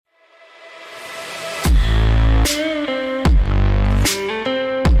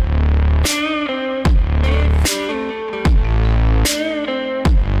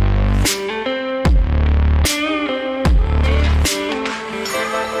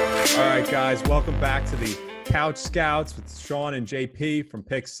All right, guys, welcome back to the Couch Scouts with Sean and JP from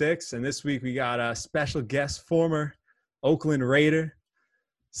Pick Six. And this week we got a special guest, former Oakland Raider,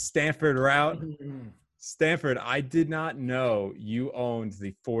 Stanford Routt. Stanford, I did not know you owned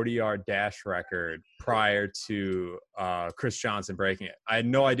the 40-yard dash record prior to Chris Johnson breaking it. I had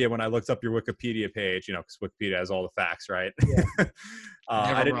no idea when I looked up your Wikipedia page, because Wikipedia has all the facts, right? Yeah.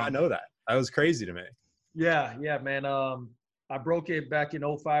 I did not know that. That was crazy to me. Yeah, man. I broke it back in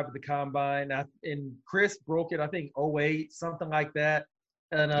 05 with the combine. And Chris broke it, I think, 08, something like that.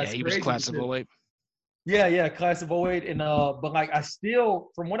 And he was class of 08. Yeah, class of 08. And but like I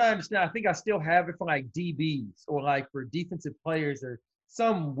still, from what I understand, I think I still have it for like DBs or like for defensive players or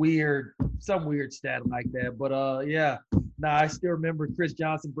some weird stat like that. But I still remember Chris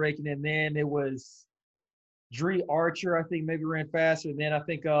Johnson breaking it. And then it was Dre Archer, I think maybe ran faster. And then I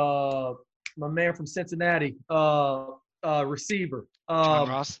think my man from Cincinnati, receiver. John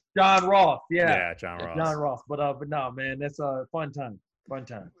Ross. John Ross, Yeah, John Ross. John Ross. But no, man, that's a fun time.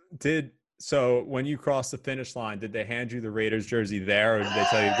 So when you crossed the finish line, did they hand you the Raiders jersey there, or did they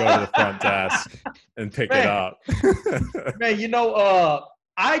tell you to go to the front desk and pick it up? Man,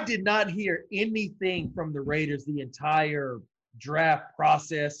 I did not hear anything from the Raiders the entire draft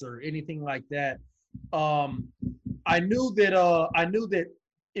process or anything like that. I knew that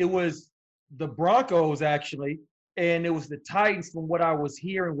it was the Broncos actually, and it was the Titans from what I was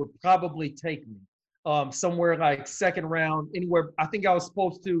hearing would probably take me somewhere like second round, anywhere. I think I was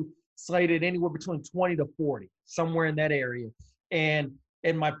supposed to slated anywhere between 20 to 40, somewhere in that area. And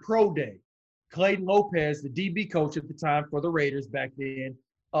in my pro day, Clayton Lopez, the DB coach at the time for the Raiders back then,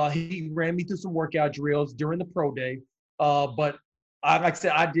 he ran me through some workout drills during the pro day. But like I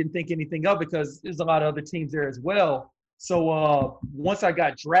said, I didn't think anything of it because there's a lot of other teams there as well. So once I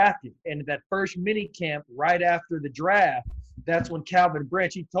got drafted and that first mini camp right after the draft, that's when Calvin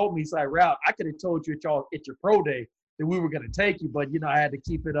Branch, he told me, he's like, Routt, I could have told you at your pro day that we were going to take you, but I had to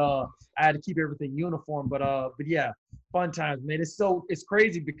keep it I had to keep everything uniform. But yeah, fun times, man. It's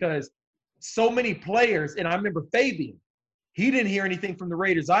crazy because so many players, and I remember Fabian, he didn't hear anything from the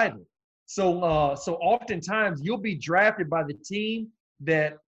Raiders either. So oftentimes you'll be drafted by the team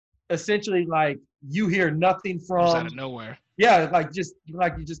that essentially like you hear nothing from out of nowhere. Yeah, like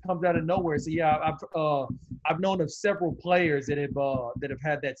it just comes out of nowhere. So yeah, I've known of several players that have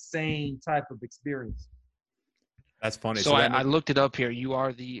had that same type of experience. That's funny. So I looked it up here. You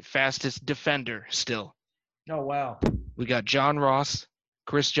are the fastest defender still. Oh wow. We got John Ross,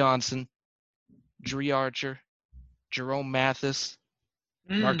 Chris Johnson, Dre Archer, Jerome Mathis,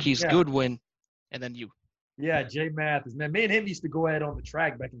 Marquise Goodwin, and then you. Yeah, Jay Mathis, man. Me and him used to go ahead on the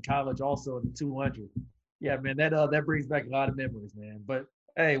track back in college, also in the 200. Yeah, man, that brings back a lot of memories, man. But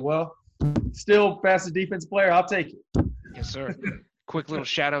hey, well, still fastest defense player. I'll take it. Yes, sir. Quick little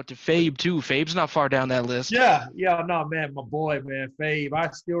shout out to Fabe too. Fabe's not far down that list. Yeah, no, man, my boy, man, Fabe.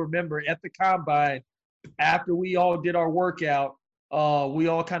 I still remember at the combine after we all did our workout. We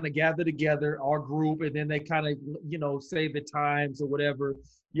all kind of gathered together, our group, and then they kind of, say the times or whatever.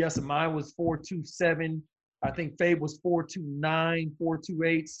 Yes, mine was 4.27. I think Fabe was 4.29,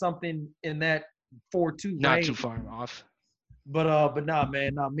 4.28, something in that 4.2 Not range. too far off. But nah,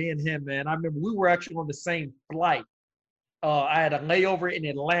 man, me and him, man. I remember we were actually on the same flight. I had a layover in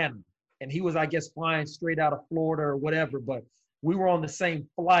Atlanta, and he was, I guess, flying straight out of Florida or whatever. But we were on the same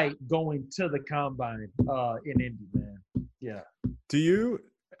flight going to the combine in Indy, man. Yeah.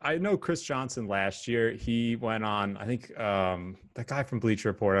 I know Chris Johnson last year, he went on, I think that guy from Bleacher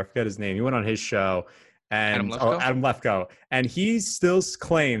Report, I forget his name. He went on his show. And Adam Lefkoe. And he still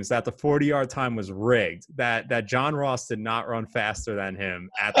claims that the 40-yard time was rigged, that John Ross did not run faster than him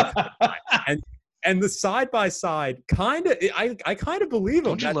at the time. And the side-by-side I kind of believe him.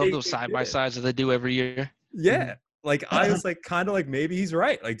 Don't you love those side-by-sides that they do every year? Yeah. Like I was like kind of like maybe he's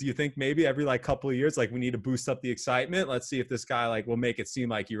right. Like, do you think maybe every like couple of years, like we need to boost up the excitement? Let's see if this guy like will make it seem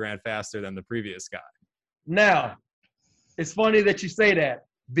like he ran faster than the previous guy. Now, it's funny that you say that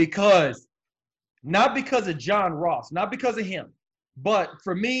because not because of John Ross, not because of him, but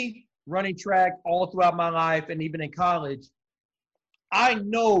for me, running track all throughout my life and even in college, I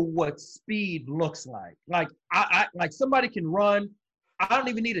know what speed looks like. Like I like somebody can run. I don't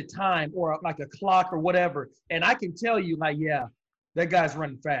even need a time or like a clock or whatever. And I can tell you like, yeah, that guy's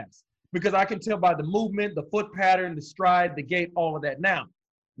running fast because I can tell by the movement, the foot pattern, the stride, the gait, all of that. Now,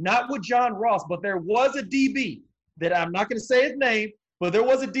 not with John Ross, but there was a DB that I'm not going to say his name, but there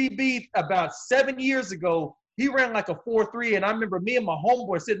was a DB about 7 years ago. He ran like a 4.3, and I remember me and my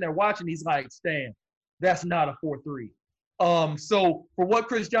homeboy sitting there watching. He's like, Stan, that's not a 4.3. So for what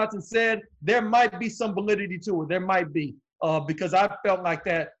Chris Johnson said, there might be some validity to it. There might be. because I felt like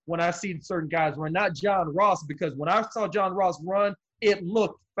that when I see certain guys run, not John Ross, because when I saw John Ross run, it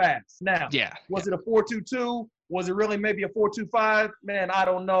looked fast. Now, was it a 4.22? Was it really maybe a 4.25? Man, I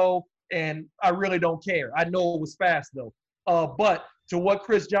don't know, and I really don't care. I know it was fast though. But to what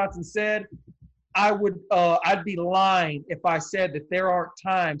Chris Johnson said, I'd be lying if I said that there aren't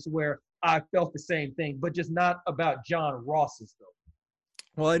times where I felt the same thing, but just not about John Ross's though.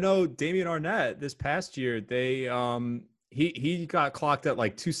 Well, I know Damian Arnett this past year, he got clocked at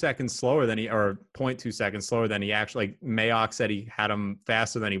like 2 seconds slower than or 0.2 seconds slower than he actually, like Mayock said he had him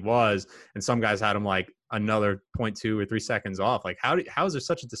faster than he was. And some guys had him like another 0.2 or 3 seconds off. Like how is there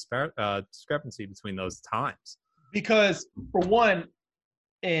such a discrepancy between those times? Because for one,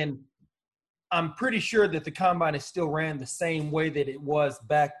 and I'm pretty sure that the combine is still ran the same way that it was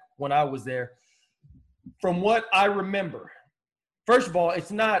back when I was there. From what I remember, first of all,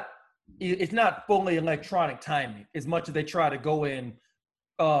 it's not fully electronic timing as much as they try to go in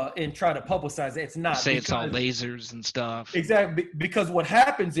and try to publicize it. It's not. Say it's all lasers and stuff. Exactly, because what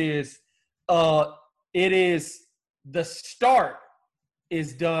happens is it is the start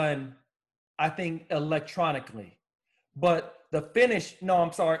is done, I think, electronically, but the finish. No,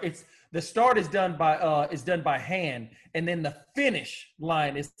 I'm sorry. It's the start is done by hand, and then the finish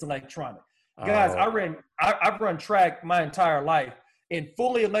line is electronic. Guys, I've run track my entire life. And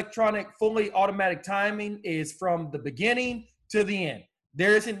fully electronic, fully automatic timing is from the beginning to the end.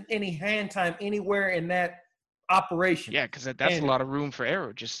 There isn't any hand time anywhere in that operation. Yeah, because that's a lot of room for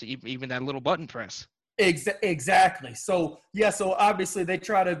error, just even that little button press. Exactly. So, so obviously they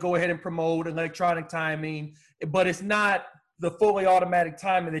try to go ahead and promote electronic timing, but it's not the fully automatic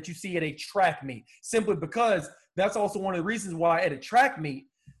timing that you see at a track meet, simply because that's also one of the reasons why at a track meet,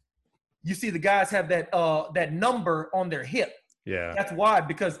 you see the guys have that number on their hip. Yeah. That's why,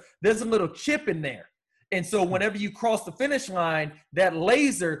 because there's a little chip in there. And so whenever you cross the finish line, that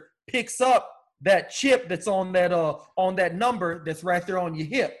laser picks up that chip that's on that number that's right there on your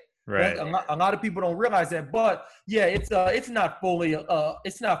hip. Right. A lot of people don't realize that, but yeah, it's not fully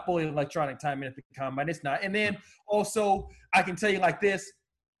electronic timing at the combine. It's not. And then also I can tell you like this,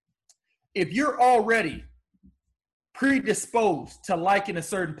 if you're already predisposed to liking a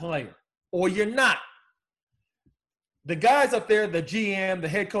certain player or you're not, the guys up there, the GM, the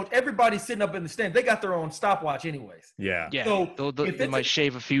head coach, everybody's sitting up in the stand. They got their own stopwatch anyways. Yeah. So they might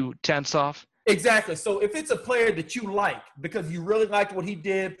shave a few tenths off. Exactly. So if it's a player that you like because you really liked what he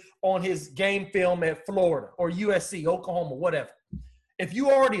did on his game film at Florida or USC, Oklahoma, whatever, if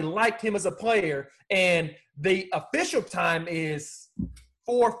you already liked him as a player and the official time is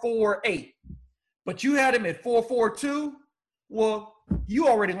 4.48, but you had him at 4.42, well, you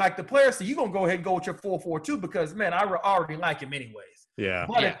already like the player, so you're going to go ahead and go with your 4.42 because, man, I already like him anyways. Yeah.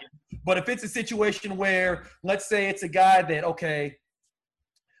 But if it's a situation where, let's say it's a guy that, okay,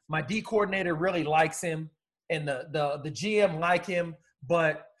 my D coordinator really likes him and the GM like him,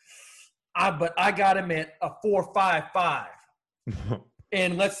 but I got him at a 4.55.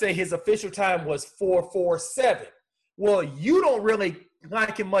 And let's say his official time was 4.47. Well, you don't really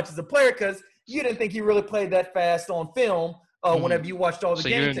like him much as a player because you didn't think he really played that fast on film. Whenever you watched all the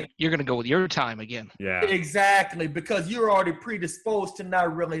games. So you're going to go with your time again. Yeah. Exactly, because you're already predisposed to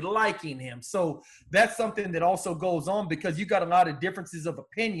not really liking him. So that's something that also goes on because you got a lot of differences of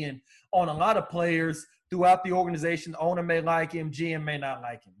opinion on a lot of players throughout the organization. The owner may like him. GM may not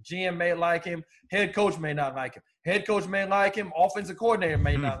like him. GM may like him. Head coach may not like him. Head coach may like him. Offensive coordinator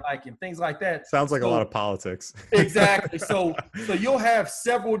may not like him. Things like that. Sounds like a lot of politics. Exactly. So you'll have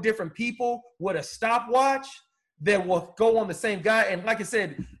several different people with a stopwatch that will go on the same guy. And like I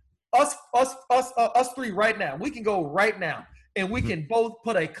said, us three right now, we can go right now and we can both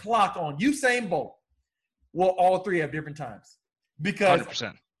put a clock on Usain Bolt. Well, all three have different times because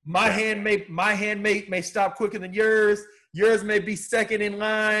 100%. my handmate may stop quicker than yours. Yours may be second in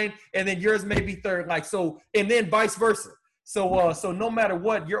line, and then yours may be third. Like so, and then vice versa. So no matter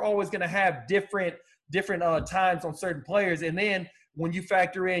what, you're always going to have different times on certain players. And then when you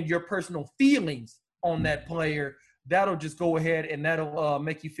factor in your personal feelings on that player, that'll just go ahead and that'll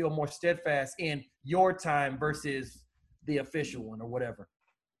make you feel more steadfast in your time versus the official one or whatever.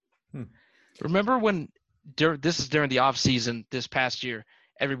 Remember when this is during the off season this past year,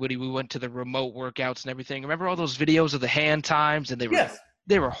 we went to the remote workouts and everything. Remember all those videos of the hand times and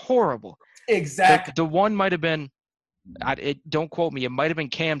they were horrible. Exactly. The one might have been, don't quote me, it might have been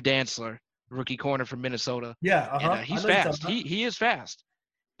Cam Dantzler, rookie corner from Minnesota. Yeah, and, he's fast. He is fast,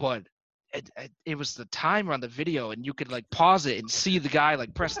 but it was the timer on the video, and you could like pause it and see the guy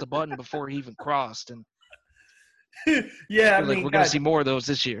like press the button before he even crossed. And yeah, we're gonna see more of those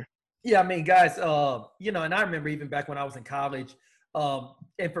this year. Yeah, I mean, guys, and I remember even back when I was in college,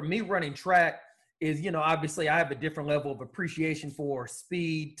 and for me running track is, obviously I have a different level of appreciation for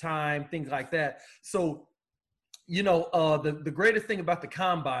speed, time, things like that. So, the greatest thing about the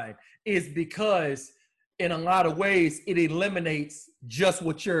combine is because in a lot of ways it eliminates just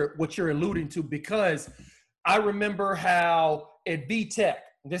what you're alluding to, because I remember how at B-Tech,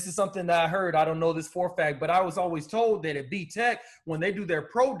 this is something that I heard, I don't know this for a fact, but I was always told that at B-Tech, when they do their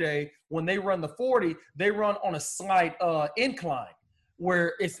pro day, when they run the 40, they run on a slight incline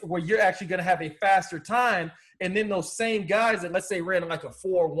where you're actually going to have a faster time. And then those same guys that, let's say, ran like a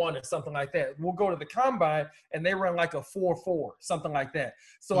 4.1 or something like that, will go to the combine and they run like a 4.4, something like that.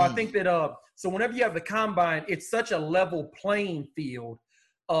 So I think that so whenever you have the combine, it's such a level playing field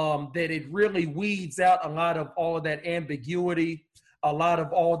that it really weeds out a lot of all of that ambiguity, a lot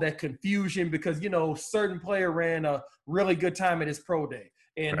of all that confusion, because, certain player ran a really good time at his pro day.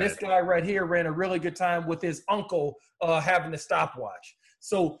 And this guy right here ran a really good time with his uncle having the stopwatch.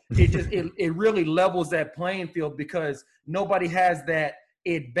 So it really levels that playing field because nobody has that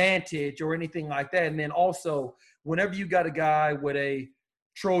advantage or anything like that. And then also, whenever you got a guy with a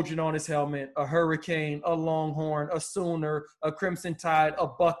Trojan on his helmet, a Hurricane, a Longhorn, a Sooner, a Crimson Tide, a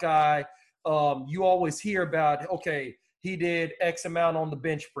Buckeye, you always hear about, okay, he did X amount on the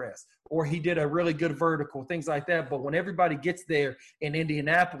bench press, or he did a really good vertical, things like that. But when everybody gets there in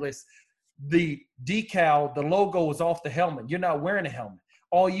Indianapolis, the decal, the logo is off the helmet. You're not wearing a helmet.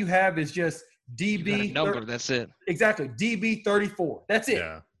 All you have is just DB number. That's it. Exactly. DB 34. That's it.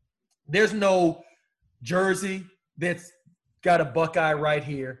 Yeah. There's no jersey that's got a Buckeye right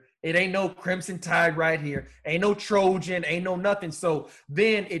here. It ain't no Crimson Tide right here. Ain't no Trojan. Ain't no nothing. So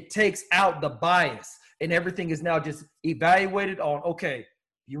then it takes out the bias. And everything is now just evaluated on, okay,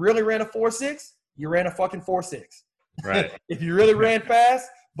 you really ran a 4.6, you ran a fucking 4.6. Right. If you really ran fast,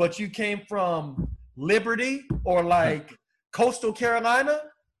 but you came from Liberty or like Coastal Carolina,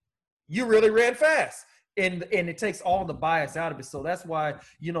 you really ran fast. And it takes all the bias out of it. So that's why,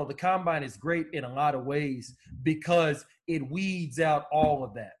 the combine is great in a lot of ways because it weeds out all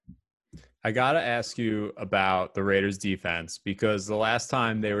of that. I got to ask you about the Raiders defense, because the last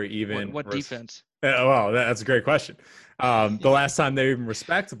time they were even – What defense? Well, that's a great question. The last time they were even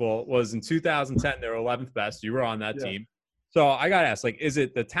respectable was in 2010. They were 11th best. You were on that team. So I got to ask, is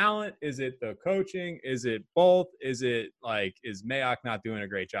it the talent? Is it the coaching? Is it both? Is it is Mayock not doing a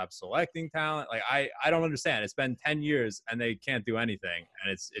great job selecting talent? I don't understand. It's been 10 years and they can't do anything.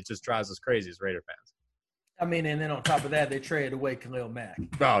 And it just drives us crazy as Raider fans. I mean, and then on top of that, they traded away Khalil Mack.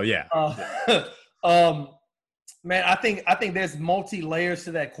 Oh, yeah. Man, I think there's multi-layers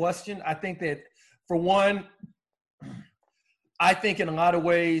to that question. I think that, for one, I think in a lot of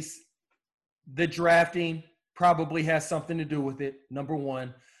ways, the drafting probably has something to do with it, number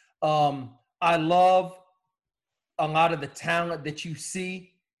one. I love a lot of the talent that you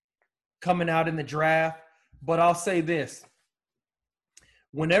see coming out in the draft, but I'll say this.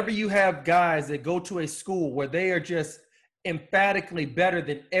 Whenever you have guys that go to a school where they are just emphatically better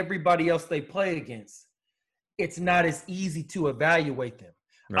than everybody else they play against, it's not as easy to evaluate them.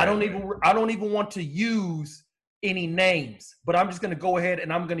 Right. I don't even want to use any names, but I'm just going to go ahead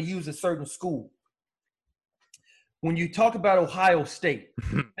and I'm going to use a certain school. When you talk about Ohio State,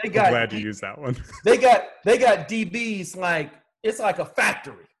 they got I'm glad you used that one. they got DBs it's like a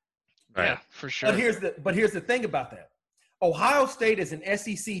factory. Right. Yeah, for sure. But here's the thing about that. Ohio State is an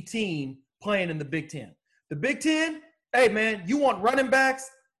SEC team playing in the Big Ten. The Big Ten, hey man, you want running backs,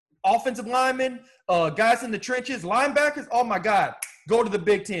 offensive linemen, guys in the trenches, linebackers? Oh my God, go to the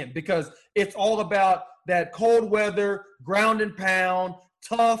Big Ten, because it's all about that cold weather, ground and pound,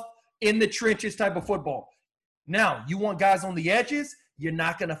 tough, in the trenches type of football. Now, you want guys on the edges, you're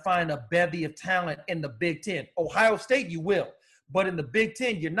not going to find a bevy of talent in the Big Ten. Ohio State, you will. But in the Big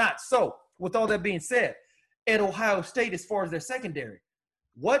Ten, you're not. So, with all that being said, at Ohio State, as far as their secondary,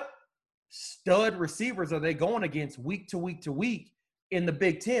 what stud receivers are they going against week to week to week in the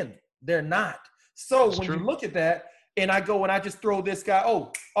Big Ten? They're not. So, That's true. You look at that, and I go and I just throw this guy,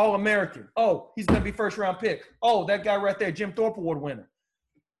 All-American. Oh, he's going to be first-round pick. Oh, that guy right there, Jim Thorpe Award winner.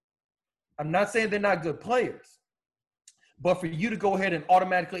 I'm not saying they're not good players, but for you to go ahead and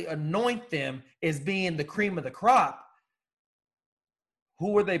automatically anoint them as being the cream of the crop,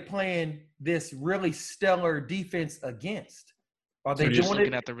 who are they playing this really stellar defense against? Are they just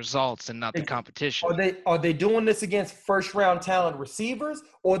looking at the results and not the competition? Are they doing this against first-round talent receivers,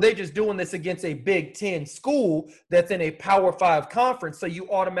 or are they just doing this against a Big Ten school that's in a Power 5 conference? So you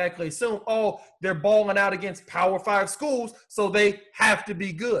automatically assume, they're balling out against Power 5 schools, so they have to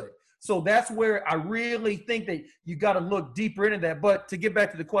be good. So that's where I really think that you got to look deeper into that. But to get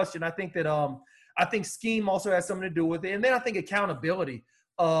back to the question, I think that I think scheme also has something to do with it. And then I think accountability.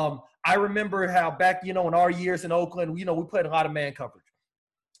 I remember how back, in our years in Oakland, we played a lot of man coverage.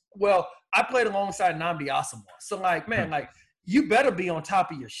 Well, I played alongside Nnamdi Asomugha. So, you better be on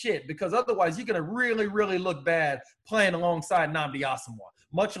top of your shit because otherwise you're going to really, really look bad playing alongside Nnamdi Asomugha,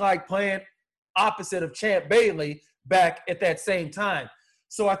 much like playing opposite of Champ Bailey back at that same time.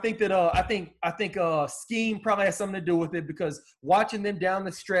 So I think that I think scheme probably has something to do with it because watching them down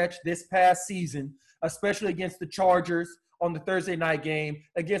the stretch this past season, especially against the Chargers on the Thursday night game,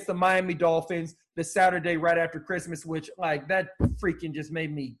 against the Miami Dolphins the Saturday right after Christmas, which that freaking just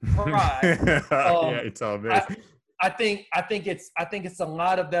made me cry. Yeah, it's all amazing. I think it's a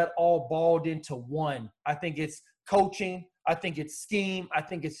lot of that all balled into one. I think it's coaching. I think it's scheme. I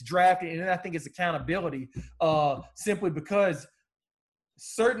think it's drafting, and then I think it's accountability. Simply because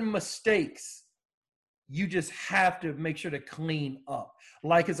certain mistakes, you just have to make sure to clean up.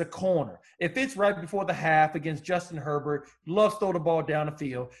 Like as a corner, if it's right before the half against Justin Herbert, loves to throw the ball down the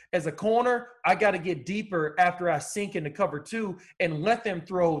field. As a corner, I got to get deeper after I sink into cover 2 and let them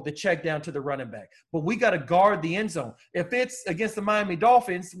throw the check down to the running back. But we got to guard the end zone. If it's against the Miami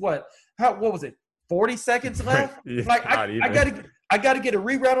Dolphins, what was it? 40 seconds left? Yeah, I got to get a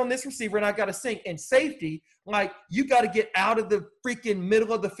reroute on this receiver and I got to sink. And safety, you got to get out of the freaking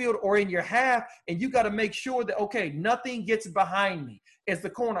middle of the field or in your half, and you got to make sure that, okay, nothing gets behind me. As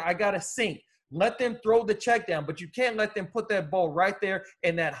the corner, I got to sink. Let them throw the check down, but you can't let them put that ball right there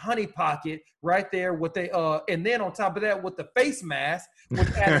in that honey pocket right there with and then on top of that with the face mask, which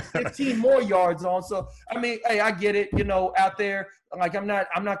adds 15 more yards on. So, hey, I get it, out there. I'm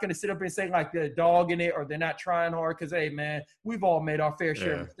not going to sit up and say they're dogging it or they're not trying hard because, hey, man, we've all made our fair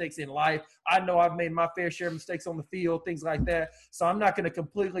share of mistakes in life. I know I've made my fair share of mistakes on the field, things like that. So I'm not going to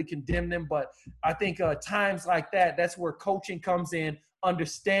completely condemn them, but I think times like that, that's where coaching comes in,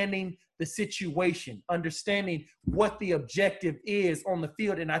 understanding the situation, understanding what the objective is on the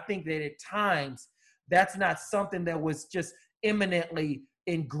field. And I think that at times that's not something that was just imminently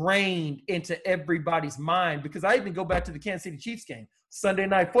ingrained into everybody's mind, because I even go back to the Kansas City Chiefs game, Sunday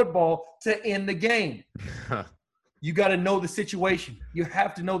Night Football, to end the game. You got to know the situation. You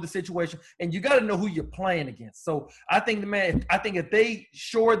have to know the situation, and you got to know who you're playing against. So I think if they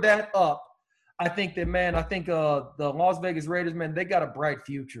shored that up, I think the Las Vegas Raiders, man, they got a bright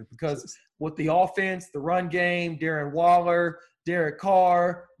future because with the offense, the run game, Darren Waller, Derek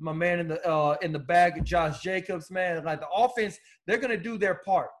Carr, my man in the bag, Josh Jacobs, man, the offense, they're going to do their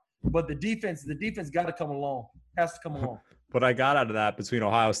part. But the defense got to come along, has to come along. What I got out of that between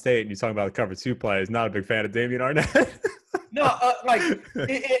Ohio State and you talking about the cover 2 plays, not a big fan of Damian Arnett. No,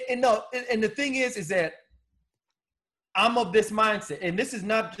 and the thing is that I'm of this mindset, and this is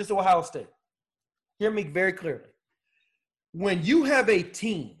not just Ohio State. Hear me very clearly. When you have a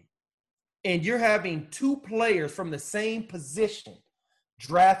team and you're having 2 players from the same position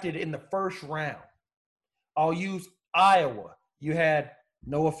drafted in the first round, I'll use Iowa. You had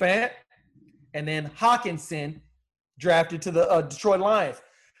Noah Fant and then Hawkinson drafted to the Detroit Lions.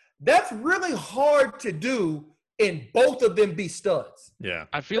 That's really hard to do and both of them be studs. Yeah.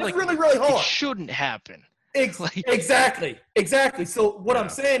 I feel that's like really, really hard. It shouldn't happen. Exactly. So what I'm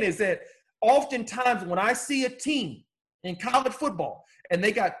saying is that oftentimes when I see a team in college football and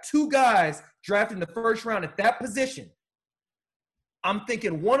they got 2 guys drafted in the first round at that position, I'm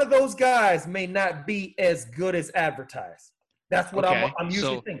thinking one of those guys may not be as good as advertised. That's what I'm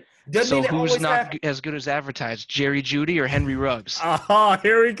usually thinking. So who's not as good as advertised, Jerry Jeudy or Henry Ruggs? Oh,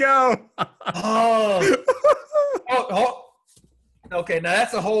 here we go. Okay, now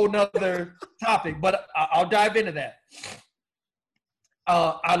that's a whole nother topic, but I'll dive into that.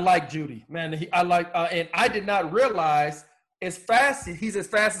 I like Jeudy, man. And I did not realize he's as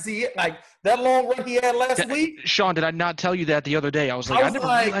fast as he is. That long run he had last week. Sean, did I not tell you that the other day? I was like, I never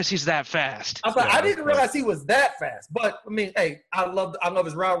realized he's that fast. I didn't realize he was that fast. But hey, I love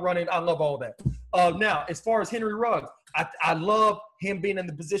his route running. I love all that. Now, as far as Henry Ruggs, I love him being in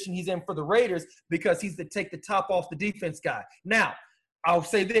the position he's in for the Raiders because he's the take the top off the defense guy. Now, I'll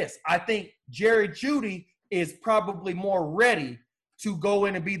say this: I think Jerry Jeudy is probably more ready to go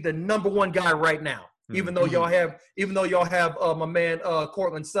in and be the number 1 guy right now. Even though y'all have my man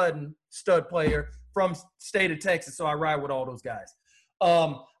Cortland Sutton, stud player from state of Texas, so I ride with all those guys.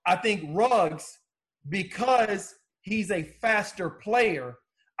 I think Ruggs, because he's a faster player,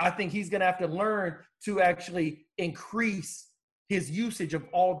 I think he's going to have to learn to actually increase his usage of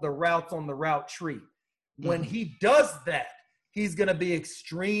all the routes on the route tree. When he does that, he's going to be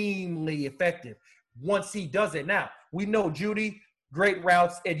extremely effective once he does it. Now, we know Jeudy great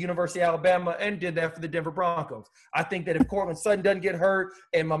routes at University of Alabama and did that for the Denver Broncos. I think that if Cortland Sutton doesn't get hurt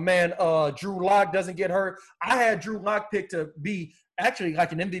and my man Drew Lock doesn't get hurt, I had Drew Lock picked to be actually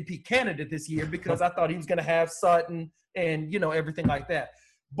like an MVP candidate this year because I thought he was going to have Sutton and, everything like that.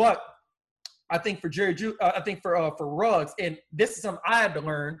 But I think for for Ruggs, and this is something I had to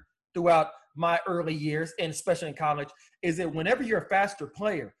learn throughout my early years, and especially in college, is that whenever you're a faster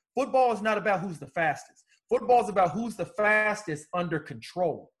player, football is not about who's the fastest. Football is about who's the fastest under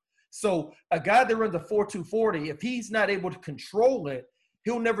control. So a guy that runs a 4.2 40, if he's not able to control it,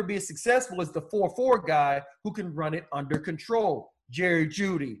 he'll never be as successful as the 4.4 guy who can run it under control. Jerry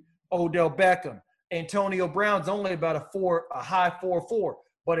Jeudy, Odell Beckham, Antonio Brown's only about a high 4.4,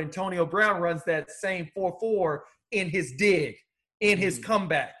 but Antonio Brown runs that same 4.4 in his dig, in his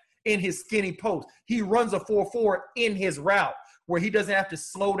comeback, in his skinny post. He runs a 4.4 in his route where he doesn't have to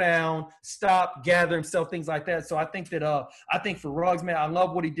slow down, stop, gather himself, things like that. So I think for Ruggs, man, I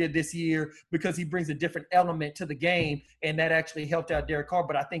love what he did this year because he brings a different element to the game, and that actually helped out Derek Carr.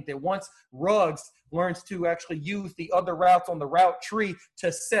 But I think that once Ruggs learns to actually use the other routes on the route tree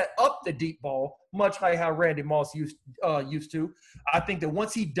to set up the deep ball, much like how Randy Moss used to, I think that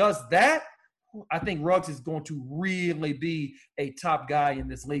once he does that, I think Ruggs is going to really be a top guy in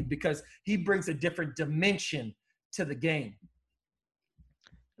this league because he brings a different dimension to the game.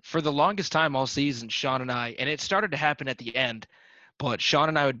 For the longest time all season, Sean and I, and it started to happen at the end, but Sean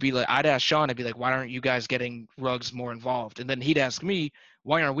and I would be like, I'd ask Sean, I'd be like, why aren't you guys getting Ruggs more involved? And then he'd ask me,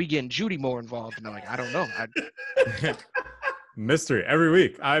 why aren't we getting Jeudy more involved? And I'm like, I don't know. Mystery every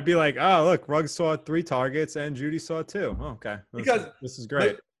week. I'd be like, oh, look, Ruggs saw 3 targets and Jeudy saw 2. Oh, okay. This is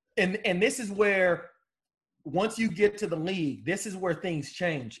great. And this is where, once you get to the league, this is where things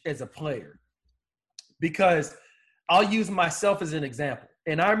change as a player. Because I'll use myself as an example.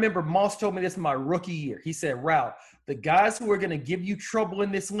 And I remember Moss told me this in my rookie year. He said, Routt, the guys who are going to give you trouble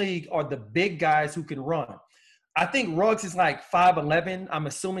in this league are the big guys who can run. I think Ruggs is like 5'11". I'm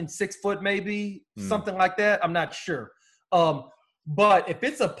assuming 6 foot maybe, something like that. I'm not sure. But if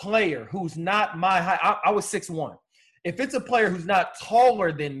it's a player who's not my height, I was 6'1". If it's a player who's not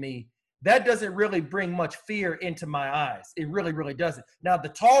taller than me, that doesn't really bring much fear into my eyes. It really, really doesn't. Now, the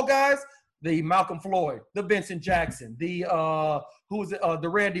tall guys, the Malcolm Floyd, the Vincent Jackson, the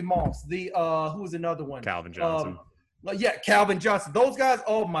Randy Moss, who was another one? Calvin Johnson. Calvin Johnson. Those guys,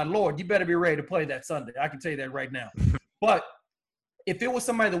 oh, my Lord, you better be ready to play that Sunday. I can tell you that right now. But if it was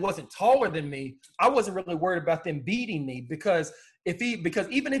somebody that wasn't taller than me, I wasn't really worried about them beating me because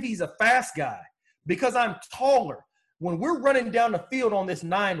even if he's a fast guy, because I'm taller, when we're running down the field on this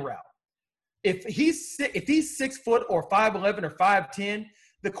 9 route, if he's 6 foot or 5'11" or 5'10",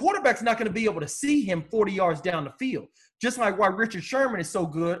 the quarterback's not going to be able to see him 40 yards down the field. Just like why Richard Sherman is so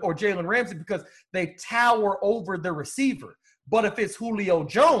good or Jalen Ramsey, because they tower over the receiver. But if it's Julio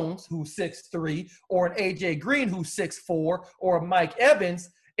Jones, who's 6'3", or an A.J. Green, who's 6'4", or a Mike Evans,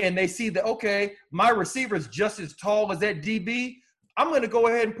 and they see that, okay, my receiver is just as tall as that DB, I'm going to go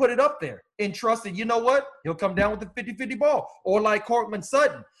ahead and put it up there and trust that, you know what, he'll come down with the 50-50 ball. Or like Cortland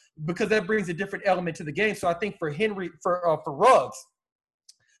Sutton, because that brings a different element to the game. So I think for Ruggs,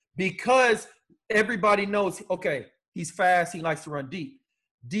 because everybody knows, okay, he's fast, he likes to run deep.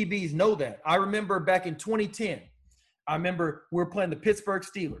 DBs know that. I remember back in 2010, we were playing the Pittsburgh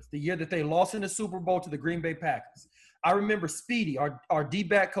Steelers, the year that they lost in the Super Bowl to the Green Bay Packers. I remember Speedy, our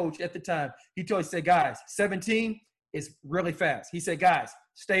D-back coach at the time, he said, guys, 17 is really fast. He said, guys,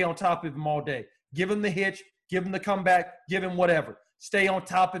 stay on top of him all day. Give him the hitch, give him the comeback, give him whatever. Stay on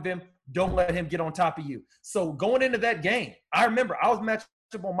top of him. Don't let him get on top of you. So going into that game, I remember I was matched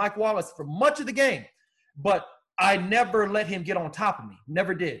up on Mike Wallace for much of the game, but I never let him get on top of me.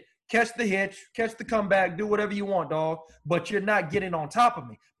 Never did. Catch the hitch, catch the comeback, do whatever you want, dog, but you're not getting on top of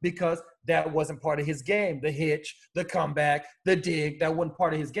me because that wasn't part of his game. The hitch, the comeback, the dig, that wasn't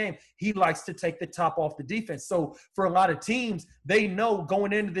part of his game. He likes to take the top off the defense. So for a lot of teams, they know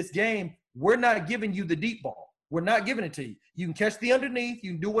going into this game, we're not giving you the deep ball. We're not giving it to you. You can catch the underneath,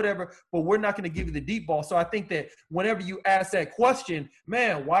 you can do whatever, but we're not going to give you the deep ball. So I think that whenever you ask that question,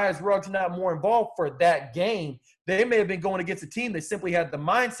 man, why is Ruggs not more involved for that game? They may have been going against a team that simply had the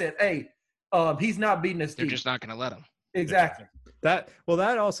mindset, hey, he's not beating us deep. They're just not going to let him. Exactly. That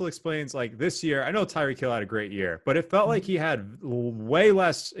also explains, like, this year, I know Tyreek Hill had a great year, but it felt like he had way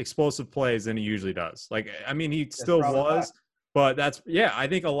less explosive plays than he usually does. Like, I mean, he still was. But I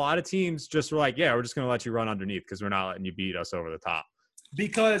think a lot of teams just were like, yeah, we're just going to let you run underneath because we're not letting you beat us over the top.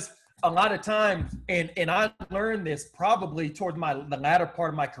 Because a lot of times, and I learned this probably toward the latter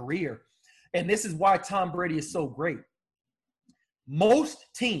part of my career, and this is why Tom Brady is so great. Most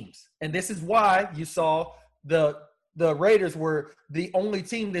teams, and this is why you saw the the Raiders were the only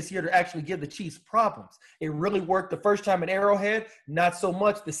team this year to actually give the Chiefs problems. It really worked the first time at Arrowhead, not so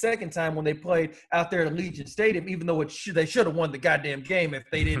much the second time when they played out there at Allegiant Stadium, even though they should have won the goddamn game if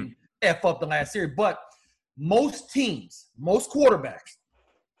they didn't F up the last series. But most teams, most quarterbacks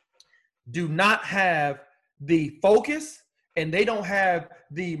do not have the focus and they don't have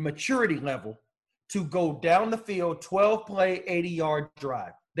the maturity level to go down the field, 12-play, 80-yard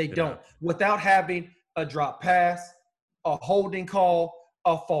drive. They don't. Without having a drop pass, a holding call,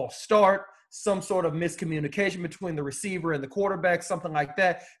 a false start, some sort of miscommunication between the receiver and the quarterback, something like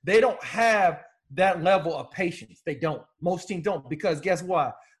that. They don't have that level of patience. They don't. Most teams don't, because guess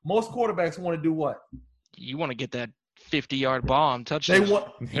what? Most quarterbacks want to do what? You want to get that 50-yard bomb touchdown. They want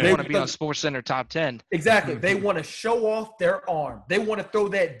to be on SportsCenter top 10. Exactly. They want to show off their arm. They want to throw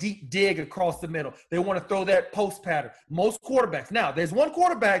that deep dig across the middle. They want to throw that post pattern. Most quarterbacks. Now, there's one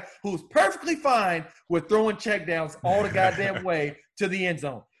quarterback who's perfectly fine with throwing checkdowns all the goddamn way to the end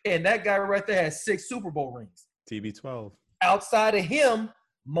zone. And that guy right there has 6 Super Bowl rings. TB12. Outside of him,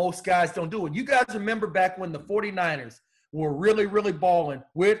 most guys don't do it. You guys remember back when the 49ers were really, really balling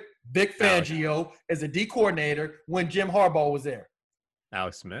with Vic Fangio as a D coordinator when Jim Harbaugh was there.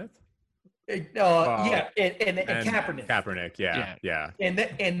 Alex Smith? Yeah, and Kaepernick. Kaepernick, yeah.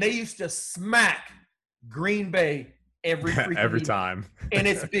 And they used to smack Green Bay every time. And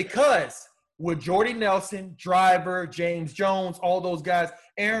it's because with Jordy Nelson, Driver, James Jones, all those guys,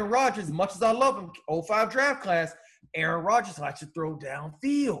 Aaron Rodgers, as much as I love him, 05 draft class, Aaron Rodgers likes to throw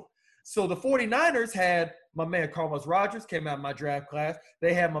downfield. So the 49ers had my man Carlos Rogers, came out of my draft class.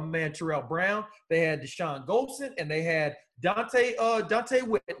 They had my man Terrell Brown. They had Deshaun Goldson, and they had Dante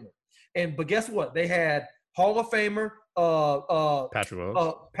Whitman. But guess what? They had Hall of Famer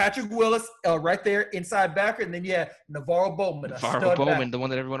Patrick Willis right there, inside backer, and then you had Navarro Bowman. The one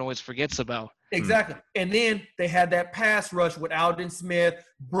that everyone always forgets about. Exactly. And then they had that pass rush with Alden Smith,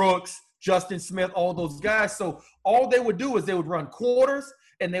 Brooks, Justin Smith, all those guys. So all they would do is they would run quarters,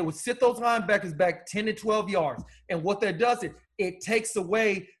 and they would sit those linebackers back 10 to 12 yards. And what that does is it takes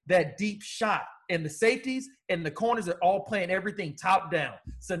away that deep shot. And the safeties and the corners are all playing everything top down.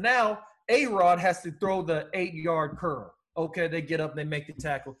 So now A-Rod has to throw the 8-yard curl. Okay, they get up, they make the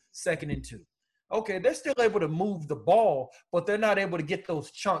tackle, 2nd and 2. Okay, they're still able to move the ball, but they're not able to get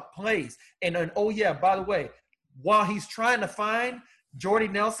those chunk plays. And then, by the way, while he's trying to find Jordy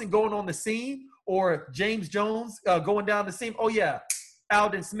Nelson going on the seam or James Jones going down the seam,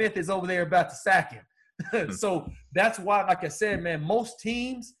 Alden Smith is over there about to sack him. So that's why, like I said, man, most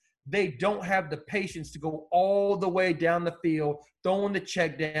teams, they don't have the patience to go all the way down the field, throwing the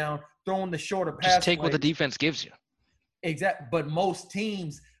check down, throwing the shorter pass. Just take what the defense gives you. Exactly. But most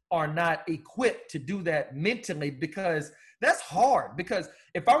teams are not equipped to do that mentally, because that's hard. Because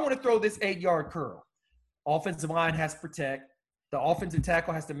if I want to throw this 8-yard curl, offensive line has to protect. The offensive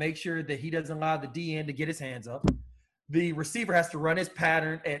tackle has to make sure that he doesn't allow the DN to get his hands up. The receiver has to run his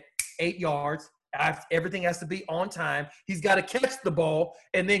pattern at 8 yards. Everything has to be on time. He's got to catch the ball.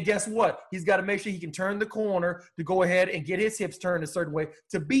 And then guess what? He's got to make sure he can turn the corner to go ahead and get his hips turned a certain way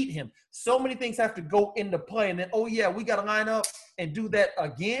to beat him. So many things have to go into play. And then, we got to line up and do that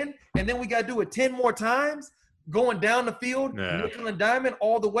again. And then we got to do it 10 more times, going down the field, nickel and diamond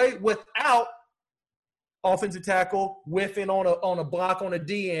all the way without offensive tackle whiffing on a block on a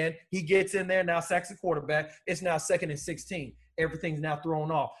DN. He gets in there, now sacks the quarterback. It's now 2nd and 16. Everything's now thrown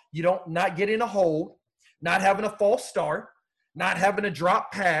off. You don't not getting a hold, not having a false start, not having a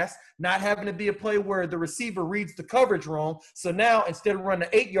drop pass, not having to be a play where the receiver reads the coverage wrong. So now instead of running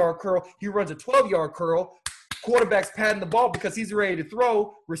an 8-yard curl, he runs a 12-yard curl. Quarterback's patting the ball because he's ready to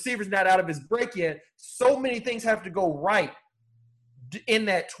throw. Receiver's not out of his break yet. So many things have to go right in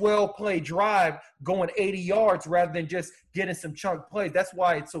that 12-play drive, going 80 yards rather than just getting some chunk plays. That's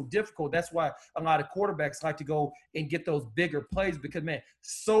why it's so difficult. That's why a lot of quarterbacks like to go and get those bigger plays, because, man,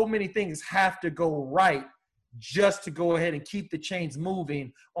 so many things have to go right just to go ahead and keep the chains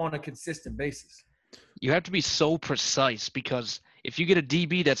moving on a consistent basis. You have to be so precise, because if you get a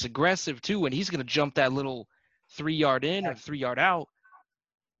DB that's aggressive too, and he's going to jump that little 3-yard in or 3-yard out,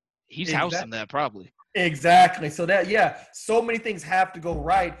 he's housing that probably. Exactly. So so many things have to go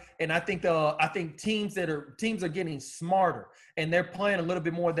right, and I think teams are getting smarter, and they're playing a little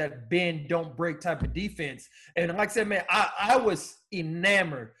bit more of that bend don't break type of defense. And like I said, man, I was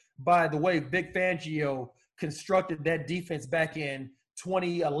enamored by the way Vic Fangio constructed that defense back in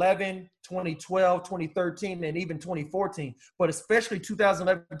 2011, 2012, 2013, and even 2014, but especially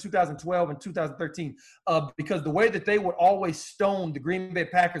 2011, 2012, and 2013, because the way that they would always stone the Green Bay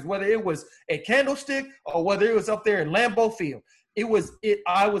Packers, whether it was at Candlestick or whether it was up there in Lambeau Field,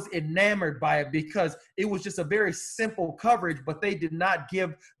 I was enamored by it because it was just a very simple coverage, but they did not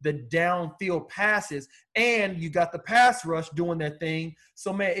give the downfield passes. And you got the pass rush doing their thing.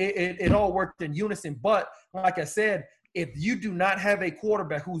 So, man, it all worked in unison. But like I said, if you do not have a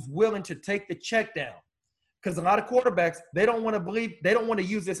quarterback who's willing to take the check down, because a lot of quarterbacks, they don't want to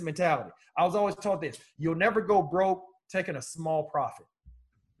use this mentality. I was always taught this. You'll never go broke taking a small profit.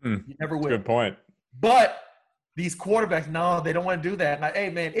 You never will. Good point. But these quarterbacks, no, they don't want to do that. Like, hey,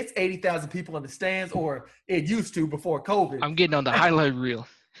 man, it's 80,000 people in the stands, or it used to before COVID. I'm getting on the highlight reel.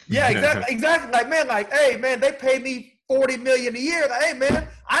 Yeah, exactly. Like, hey, man, they pay me $40 million a year. Like, hey, man,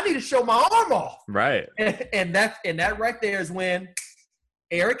 I need to show my arm off. Right. And that right there is when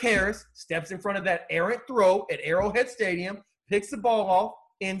Eric Harris steps in front of that errant throw at Arrowhead Stadium, picks the ball off,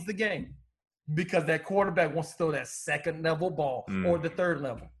 ends the game. Because that quarterback wants to throw that second level ball or the third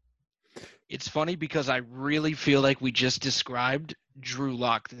level. It's funny because I really feel like we just described Drew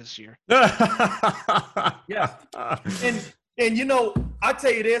Lock this year. Yeah. And you know, I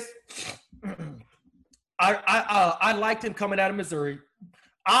tell you this, I liked him coming out of Missouri.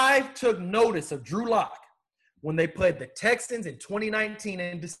 I took notice of Drew Lock when they played the Texans in 2019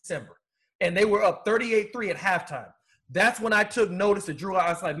 in December, and they were up 38-3 at halftime. That's when I took notice of Drew Lock.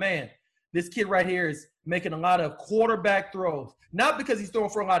 I was like, man, this kid right here is making a lot of quarterback throws. Not because he's throwing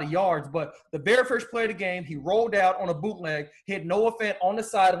for a lot of yards, but the very first play of the game, he rolled out on a bootleg, hit Noah Fant on the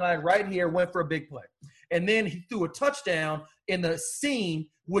sideline right here, went for a big play. And then he threw a touchdown in the seam,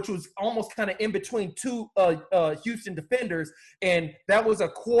 which was almost kind of in between two Houston defenders, and that was a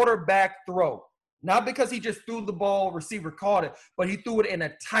quarterback throw. Not because he just threw the ball, receiver caught it, but he threw it in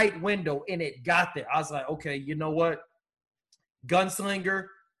a tight window, and it got there. I was like, okay, you know what? Gunslinger,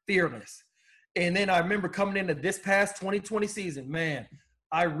 fearless. And then I remember coming into this past 2020 season, man,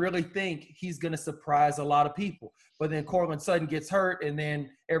 I really think he's going to surprise a lot of people. But then Cortland Sutton gets hurt, and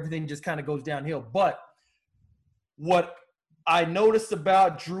then everything just kind of goes downhill. But what I noticed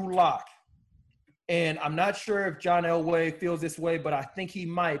about Drew Lock, and I'm not sure if John Elway feels this way, but I think he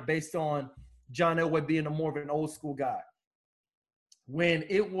might based on John Elway being more of an old school guy. When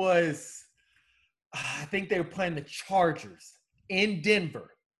it was, I think they were playing the Chargers in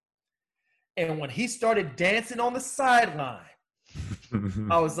Denver. And when he started dancing on the sideline,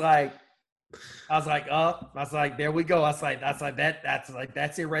 I was like, there we go.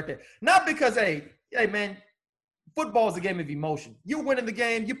 That's it right there. Not because, hey, man, football is a game of emotion. You're winning the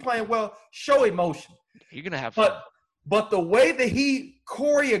game, you're playing well, show emotion. You're gonna have fun. But the way that he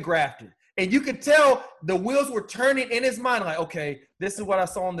choreographed it, and you could tell the wheels were turning in his mind, like, okay, this is what I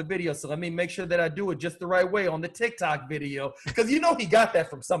saw on the video, so let me make sure that I do it just the right way on the TikTok video, because you know he got that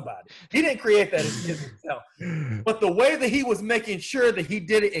from somebody. He didn't create that himself. But the way that he was making sure that he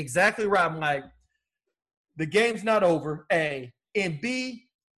did it exactly right, I'm like, the game's not over, A. And B,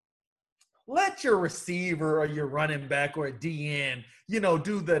 let your receiver or your running back or a DN,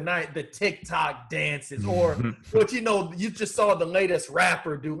 do the TikTok dances or what, you just saw the latest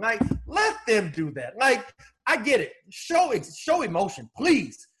rapper do. Like, let them do that. Like, I get it. Show emotion,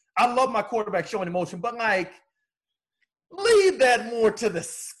 please. I love my quarterback showing emotion, but like, leave that more to the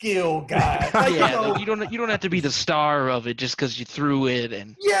skill guy. Like, yeah, you don't have to be the star of it just because you threw it.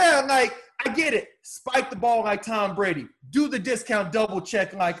 And yeah, like, I get it. Spike the ball like Tom Brady. Do the discount double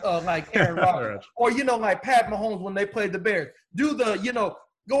check like Aaron Rodgers. Or, like Pat Mahomes when they played the Bears. Do the,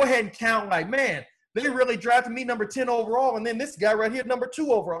 go ahead and count like, man, they really drafted me number 10 overall, and then this guy right here, number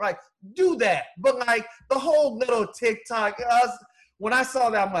 2 overall. Like, do that. But, like, the whole little TikTok, when I saw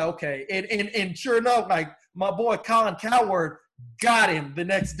that, I'm like, okay. And sure enough, like, my boy Colin Cowherd got him the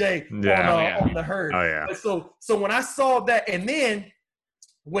next day on the herd. Oh, yeah. So when I saw that, and then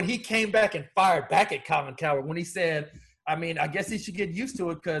when he came back and fired back at Colin Cowherd, when he said, I mean, I guess he should get used to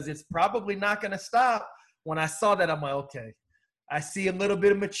it because it's probably not going to stop. When I saw that, I'm like, okay, I see a little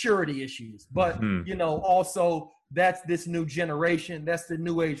bit of maturity issues. But, also that's this new generation. That's the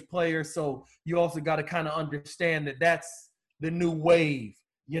new age player. So you also got to kind of understand that that's the new wave.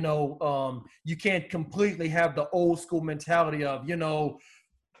 You can't completely have the old school mentality of,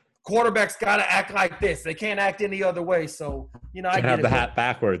 quarterbacks got to act like this. They can't act any other way. So, I get have the hat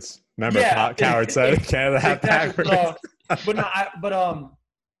backwards. Remember, Coward said, can't have the hat backwards.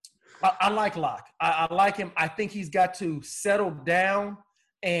 I like Locke. I like him. I think he's got to settle down,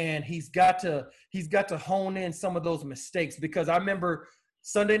 and he's got to hone in some of those mistakes, because I remember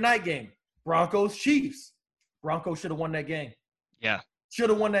Sunday night game, Broncos Chiefs. Broncos should have won that game. Yeah. Should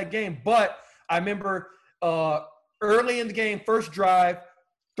have won that game. But I remember early in the game, first drive,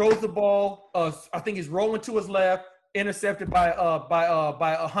 throws the ball. I think he's rolling to his left, intercepted by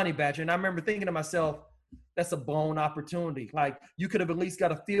a honey badger. And I remember thinking to myself, that's a blown opportunity. Like, you could have at least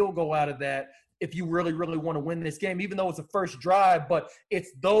got a field goal out of that if you really, really want to win this game, even though it's a first drive. But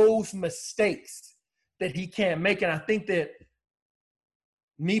it's those mistakes that he can't make. And I think that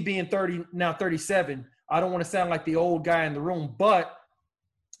me being 30, now 37, I don't want to sound like the old guy in the room, but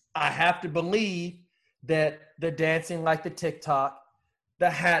I have to believe that the dancing like the TikTok, the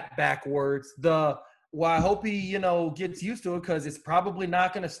hat backwards, I hope he, gets used to it, because it's probably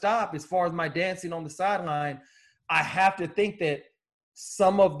not going to stop as far as my dancing on the sideline. I have to think that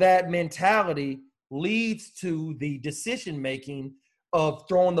some of that mentality leads to the decision-making of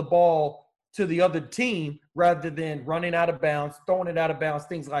throwing the ball to the other team rather than running out of bounds, throwing it out of bounds,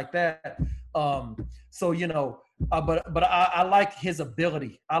 things like that. But I like his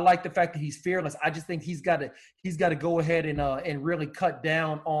ability. I like the fact that he's fearless. I just think he's got to go ahead and really cut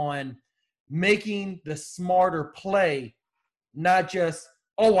down on making the smarter play, not just,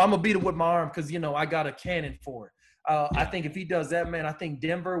 I'm gonna beat it with my arm because I got a cannon for it. I think if he does that, man, I think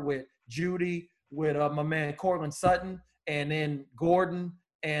Denver with Jeudy, with my man Cortland Sutton, and then Gordon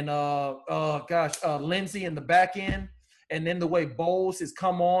and Lindsey in the back end. And then the way Bowles has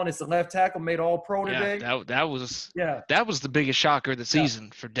come on as the left tackle, made all pro today. That was the biggest shocker of the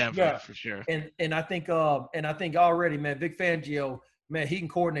season for Denver, for sure. And I think already, man, Vic Fangio, man, he can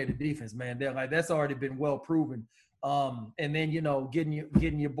coordinate a defense, man. That's already been well proven. And then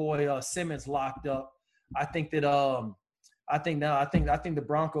getting your boy Simmons locked up. I think that I think the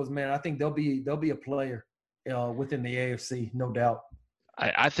Broncos, man, I think they'll be a player within the AFC, no doubt.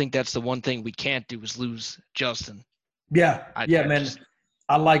 I think that's the one thing we can't do is lose Justin. Yeah, man.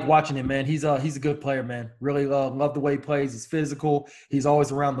 I like watching him, man. He's a good player, man. Really love the way he plays. He's physical. He's always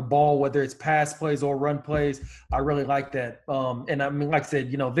around the ball, whether it's pass plays or run plays. I really like that. And I mean, like I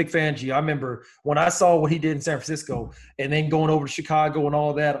said, Vic Fangio, I remember when I saw what he did in San Francisco and then going over to Chicago and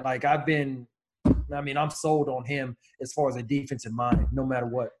all that, like I'm sold on him as far as a defensive mind, no matter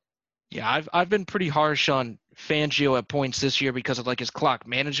what. Yeah, I've been pretty harsh on Fangio at points this year because of like his clock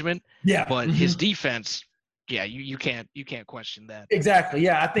management. Yeah. But his defense, yeah, you can't question that. Exactly.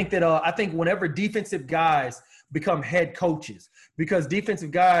 Yeah, I think whenever defensive guys become head coaches, because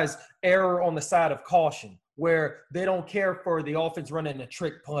defensive guys err on the side of caution, where they don't care for the offense running a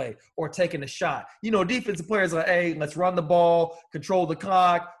trick play or taking a shot. Defensive players are, hey, let's run the ball, control the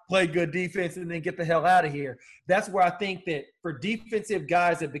clock, play good defense, and then get the hell out of here. That's where I think that for defensive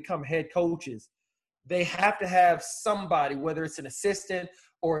guys that become head coaches, they have to have somebody, whether it's an assistant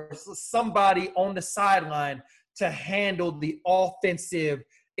or somebody on the sideline, to handle the offensive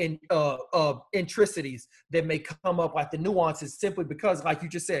intricacies that may come up, like the nuances, simply because, like you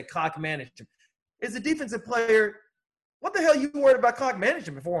just said, clock management. As a defensive player, what the hell you worried about clock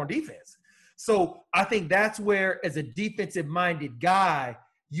management for on defense? So I think that's where, as a defensive-minded guy,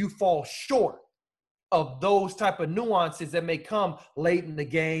 you fall short of those type of nuances that may come late in the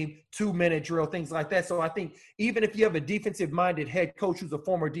game, 2-minute drill, things like that. So I think even if you have a defensive-minded head coach who's a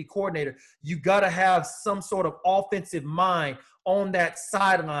former D coordinator, you got to have some sort of offensive mind on that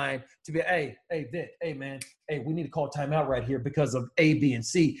sideline to be, hey, Vic, hey, man, hey, we need to call timeout right here because of A, B, and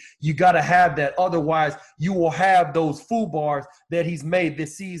C. You got to have that. Otherwise, you will have those fools that he's made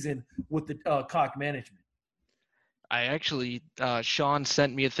this season with the clock management. I actually, Sean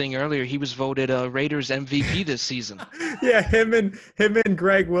sent me a thing earlier. He was voted Raiders MVP this season. Yeah, him and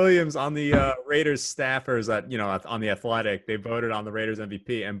Greg Williams on the Raiders staffers on the Athletic, they voted on the Raiders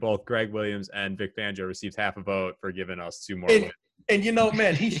MVP, and both Greg Williams and Vic Fangio received half a vote for giving us 2 more wins. And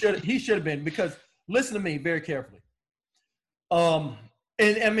man, he should have been, because listen to me very carefully.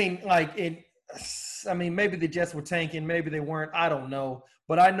 Maybe the Jets were tanking, maybe they weren't. I don't know,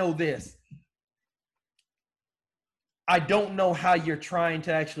 but I know this. I don't know how you're trying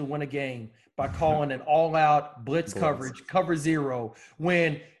to actually win a game by calling an all-out blitz coverage, cover zero,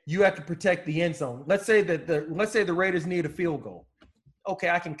 when you have to protect the end zone. Let's say the Raiders need a field goal. Okay,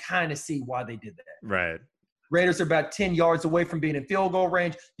 I can kind of see why they did that. Right. Raiders are about 10 yards away from being in field goal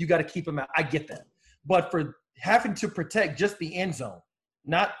range. You got to keep them out. I get that. But for having to protect just the end zone,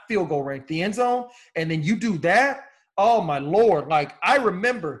 not field goal range, the end zone, and then you do that, oh, my Lord. Like, I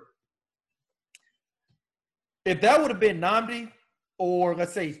remember – if that would have been Nnamdi or,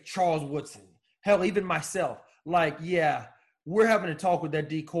 let's say, Charles Woodson, hell, even myself, like, yeah, we're having to talk with that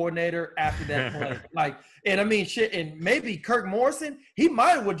D coordinator after that play. And maybe Kirk Morrison, he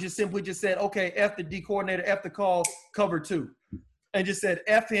might have just simply just said, okay, F the D coordinator, F the call, cover 2. And just said,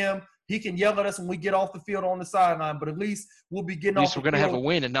 F him, He can yell at us when we get off the field on the sideline, but at least we'll be getting off the field. At least we're going to have a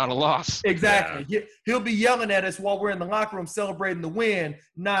win and not a loss. Exactly. Yeah. He'll be yelling at us while we're in the locker room celebrating the win,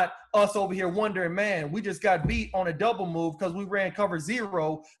 not us over here wondering, man, we just got beat on a double move because we ran cover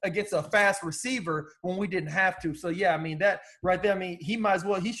 0 against a fast receiver when we didn't have to. So, yeah, I mean, that right there, I mean, he might as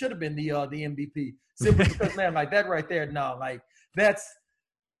well – he should have been the MVP. Simply because, man, like that right there, no, like that's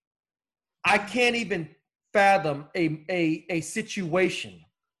 – I can't even fathom a situation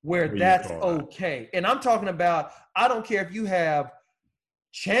where that's okay. And I'm talking about, I don't care if you have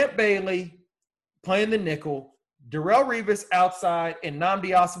Champ Bailey playing the nickel, Darrelle Revis outside, and Nnamdi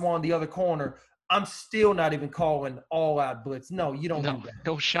Asomugha on the other corner. I'm still not even calling all-out blitz. No, you don't do that.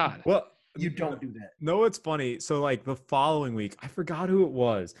 No shot. Well, you don't do that. No, it's funny. So, like, the following week, I forgot who it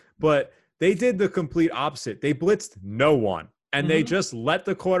was, but they did the complete opposite. They blitzed no one. And they just let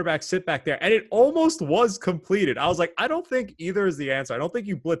the quarterback sit back there. And it almost was completed. I was like, I don't think either is the answer. I don't think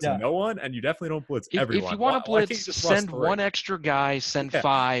you blitz no one, and you definitely don't blitz everyone. If you want to blitz, send one extra guy, send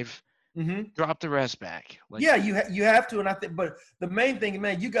 5, drop the rest back. Like, yeah, you have to. And I think, but the main thing,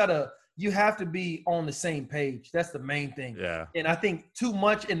 man, you have to be on the same page. That's the main thing. Yeah. And I think too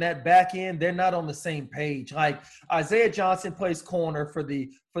much in that back end, they're not on the same page. Like Isaiah Johnson plays corner for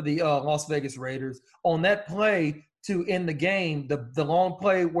the Las Vegas Raiders. On that play to end the game, the long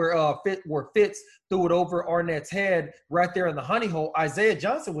play where Fitz threw it over Arnett's head right there in the honey hole, Isaiah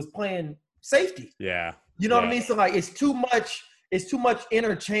Johnson was playing safety. Yeah. You know what I mean? So like it's too much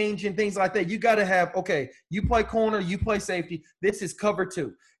interchange and things like that. You got to have, okay, you play corner, you play safety. This is cover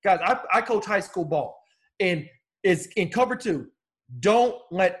 2. Guys, I coach high school ball, and it's in cover 2. Don't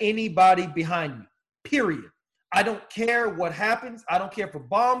let anybody behind you, period. I don't care what happens. I don't care if a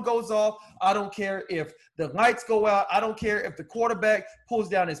bomb goes off. I don't care if the lights go out. I don't care if the quarterback pulls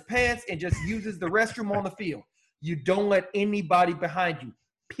down his pants and just uses the restroom on the field. You don't let anybody behind you,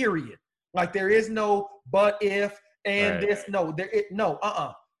 period. Like there is no but if and this. No,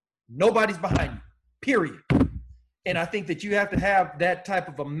 nobody's behind you, period. And I think that you have to have that type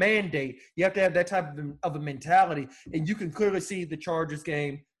of a mandate. You have to have that type of a mentality. And you can clearly see the Chargers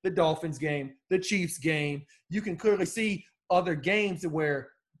game, the Dolphins game, the Chiefs game. You can clearly see other games where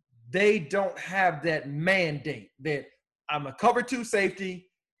they don't have that mandate that I'm a cover 2 safety.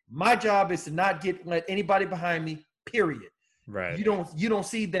 My job is to not let anybody behind me, period. Right. You don't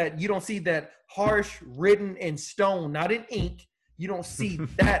see that. You don't see that harsh written in stone, not in ink. You don't see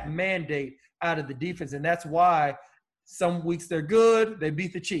that mandate out of the defense. And that's why some weeks they're good, they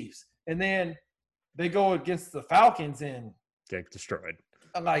beat the Chiefs. And then they go against the Falcons and get destroyed.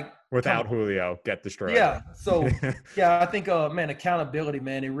 Like without Julio, get destroyed. Yeah. So yeah, I think man, accountability,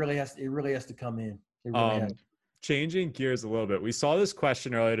 man, it really has to come in. It really has. Changing gears a little bit. We saw this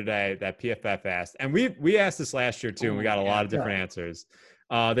question earlier today that PFF asked, and we asked this last year too, and we got a lot of different answers.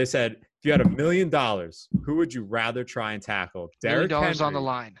 They said, if you had $1 million, who would you rather try and tackle? Derrick Henry. $1 million on the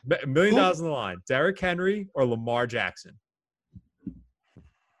line. $1 million on the line. Derrick Henry or Lamar Jackson?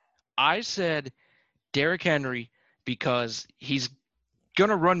 I said Derrick Henry because he's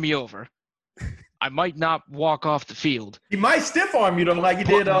gonna run me over. I might not walk off the field. He might stiff arm you though, like he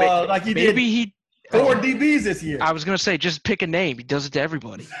did. Maybe he 4 DBs this year. I was gonna say, just pick a name. He does it to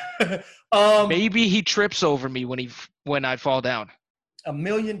everybody. Maybe he trips over me when I fall down. $1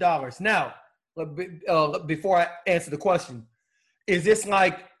 million. Now, before I answer the question, is this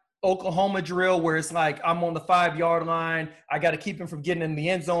like Oklahoma drill where it's like I'm on the 5-yard line, I got to keep him from getting in the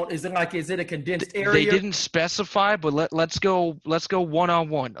end zone? Is it a condensed area? They didn't specify, but let's go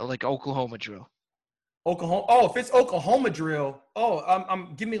one-on-one like Oklahoma drill. Oklahoma. Oh, if it's Oklahoma drill,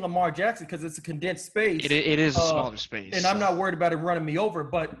 give me Lamar Jackson because it's a condensed space. It is a smaller space, and I'm not worried about him running me over.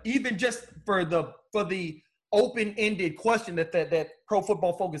 But even just for the open-ended question that Pro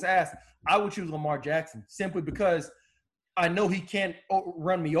Football Focus asked, I would choose Lamar Jackson simply because I know he can't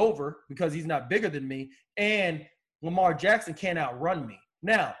run me over because he's not bigger than me, and Lamar Jackson can't outrun me.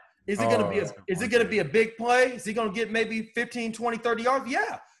 Now, is it going to be a big play? Is he going to get maybe 15, 20, 30 yards?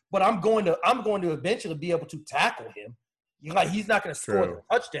 Yeah, but I'm going to eventually be able to tackle him. Like he's not going to score the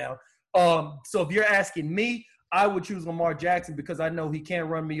touchdown. So if you're asking me, I would choose Lamar Jackson because I know he can't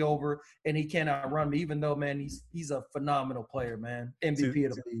run me over and he can't outrun me, even though, man, he's a phenomenal player, man. MVP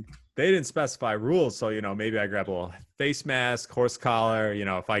of the league. They didn't specify rules, so, maybe I grab a little face mask, horse collar,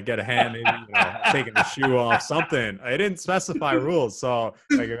 if I get a hand, maybe, taking the shoe off, something. They didn't specify rules, so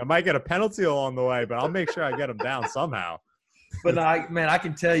I might get a penalty along the way, but I'll make sure I get them down somehow. But, I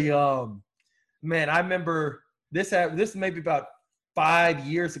can tell you, I remember this maybe about 5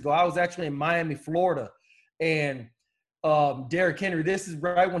 years ago. I was actually in Miami, Florida. And Derrick Henry, this is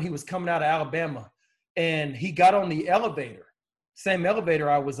right when he was coming out of Alabama, and he got on the elevator, same elevator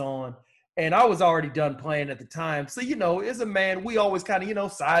I was on. And I was already done playing at the time. So, as a man, we always kind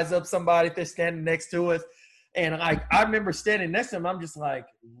of, size up somebody if they're standing next to us. And I remember standing next to him. I'm just like,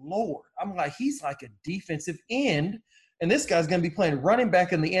 Lord. I'm like, he's like a defensive end. And this guy's going to be playing running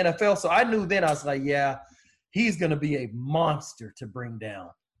back in the NFL. So I knew then, I was like, yeah, he's going to be a monster to bring down.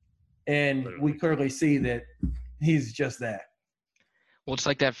 And we clearly see that he's just that. Well, it's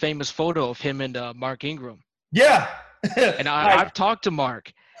like that famous photo of him and Mark Ingram. Yeah. And I've talked to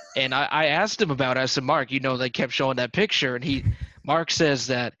Mark. And I asked him about it. I said, Mark, they kept showing that picture. And Mark says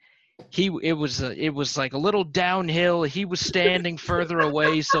that it was like a little downhill. He was standing further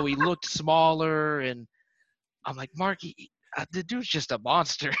away, so he looked smaller. And I'm like, Mark, the dude's just a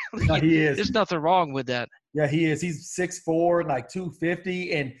monster. No, he is. There's nothing wrong with that. Yeah, he is. He's 6'4", like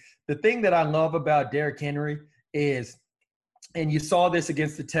 250. And the thing that I love about Derrick Henry is, and you saw this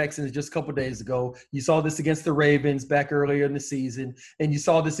against the Texans just a couple of days ago. You saw this against the Ravens back earlier in the season. And you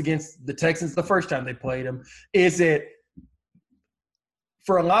saw this against the Texans the first time they played them, is that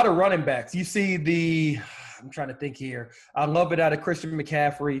for a lot of running backs, you see I'm trying to think here. I love it out of Christian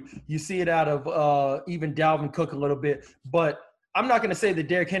McCaffrey. You see it out of even Dalvin Cook a little bit. But I'm not going to say that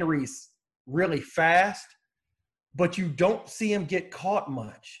Derrick Henry's really fast, but you don't see him get caught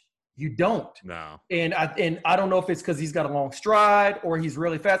much. You don't. No. And I don't know if it's because he's got a long stride or he's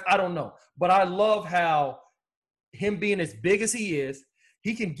really fast. I don't know. But I love how him being as big as he is,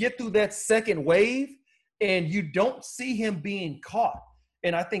 he can get through that second wave and you don't see him being caught.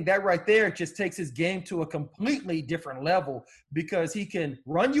 And I think that right there just takes his game to a completely different level because he can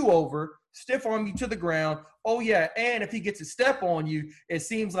run you over, stiff arm you to the ground. Oh, yeah, and if he gets a step on you, it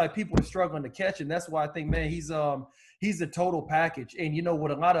seems like people are struggling to catch him. That's why I think, man, he's a total package. And,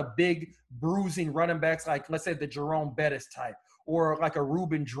 with a lot of big bruising running backs, like let's say the Jerome Bettis type or like a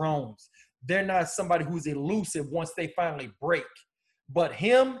Reuben Drones, they're not somebody who's elusive once they finally break. But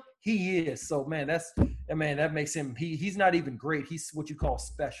him, he is. So, man, that makes him – he's not even great. He's what you call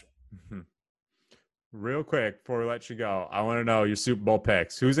special. Mm-hmm. Real quick, before we let you go, I want to know your Super Bowl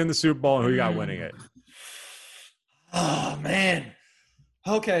picks. Who's in the Super Bowl and who you got winning it? Oh, man.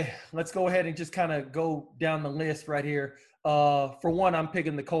 Okay, let's go ahead and just kind of go down the list right here. For one, I'm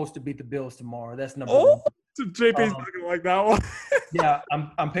picking the Colts to beat the Bills tomorrow. That's number one. So JP's not gonna like that one. Yeah,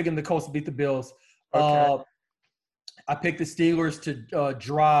 I'm picking the Colts to beat the Bills. Okay. I picked the Steelers to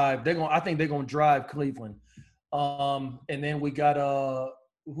drive. I think they're gonna drive Cleveland. And then we got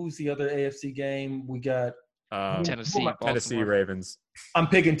who's the other AFC game? We got Tennessee Ravens. I'm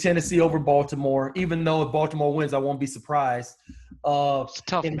picking Tennessee over Baltimore. Even though if Baltimore wins, I won't be surprised. It's a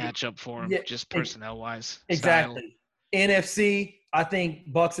tough matchup for them, just personnel-wise. Exactly. Style. NFC, I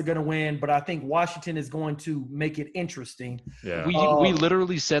think Bucs are going to win, but I think Washington is going to make it interesting. Yeah. We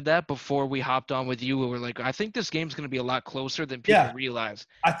literally said that before we hopped on with you. We were like, I think this game's going to be a lot closer than people realize.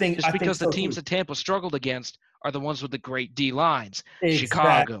 Because the teams that Tampa struggled against are the ones with the great D lines. Exactly.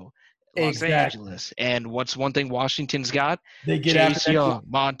 Chicago, Los Angeles. And what's one thing Washington's got? They get Chase Young,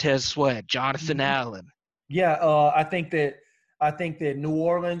 Montez Sweat, Jonathan Allen. Yeah, I think that New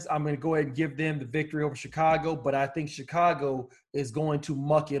Orleans, I'm going to go ahead and give them the victory over Chicago, but I think Chicago is going to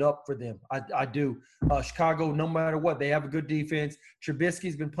muck it up for them. I do. Chicago, no matter what, they have a good defense.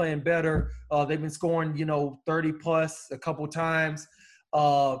 Trubisky's been playing better. They've been scoring, 30-plus a couple times.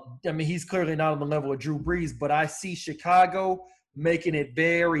 He's clearly not on the level of Drew Brees, but I see Chicago making it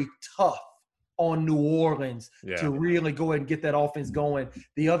very tough on New Orleans to really go ahead and get that offense going.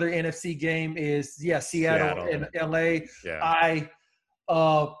 The other NFC game is Seattle and LA. Yeah.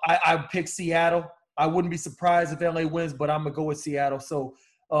 I picked Seattle. I wouldn't be surprised if LA wins, but I'm gonna go with Seattle. So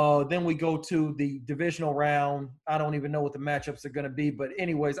then we go to the divisional round. I don't even know what the matchups are gonna be, but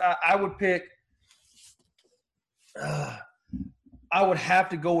anyways, I would pick. I would have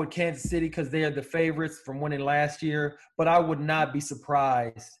to go with Kansas City because they are the favorites from winning last year, but I would not be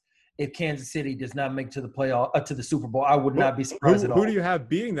surprised if Kansas City does not make to the playoff to the Super Bowl. I would not be surprised at all. Who do you have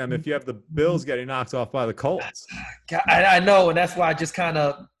beating them if you have the Bills getting knocked off by the Colts? I know, and that's why I just kind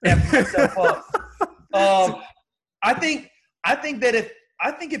of amped myself up. I think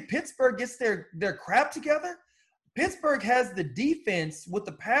if Pittsburgh gets their crap together, Pittsburgh has the defense with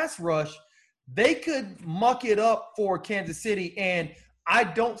the pass rush. They could muck it up for Kansas City, and I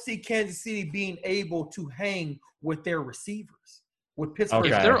don't see Kansas City being able to hang with their receivers. With Pittsburgh,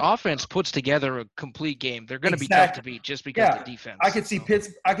 if their offense puts together a complete game, they're going to be tough to beat just because of the defense. I could see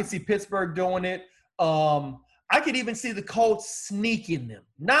Pittsburgh doing it. I could even see the Colts sneaking them.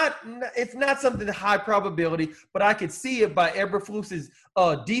 It's not something high probability, but I could see it by Eberflus's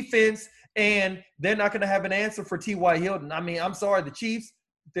defense, and they're not going to have an answer for T.Y. Hilton. I'm sorry, the Chiefs.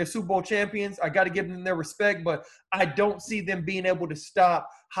 they're Super Bowl champions. I got to give them their respect, but I don't see them being able to stop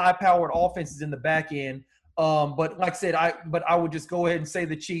high-powered offenses in the back end. But like I said, I would just go ahead and say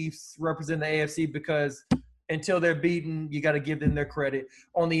the Chiefs represent the AFC because until they're beaten, you got to give them their credit.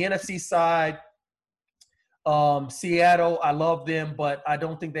 On the NFC side, Seattle, I love them, but I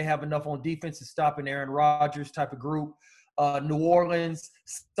don't think they have enough on defense to stop an Aaron Rodgers type of group. New Orleans,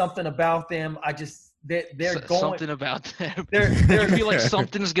 something about them. They're going something about them. They're you feel like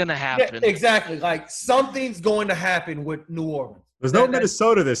something's gonna happen. Yeah, exactly. Like something's going to happen with New Orleans. There's no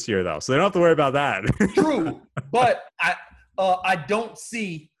Minnesota this year though, so they don't have to worry about that. True, but I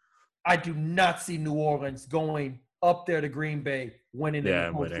do not see New Orleans going up there to Green Bay winning in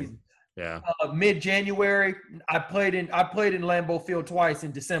the postseason. Yeah. Mid-January, I played in Lambeau Field twice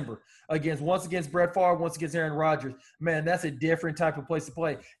in December once against Brett Favre, once against Aaron Rodgers. Man, that's a different type of place to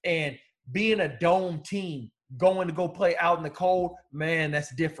play. And being a dome team, going to go play out in the cold, man,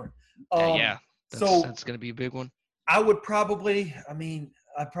 that's different. That's going to be a big one. I'd probably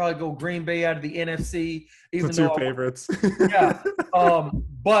go Green Bay out of the NFC. Even the two favorites. Yeah.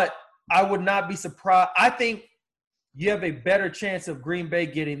 But I would not be surprised. I think you have a better chance of Green Bay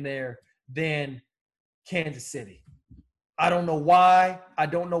getting there than Kansas City. I don't know why,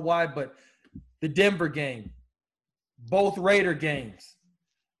 but the Denver game, both Raider games,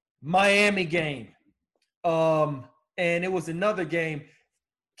 Miami game, and it was another game.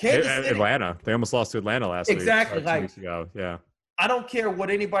 Kansas City, Atlanta. They almost lost to Atlanta last week. Exactly. 2 weeks ago. Yeah. I don't care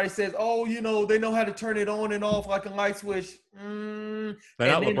what anybody says. Oh, they know how to turn it on and off like a light switch. They're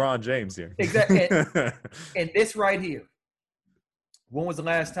not LeBron James here. Exactly. And this right here. When was the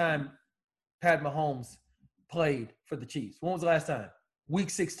last time Pat Mahomes played for the Chiefs? When was the last time? Week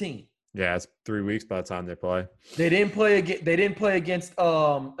 16. Yeah, it's 3 weeks by the time they play. They didn't play against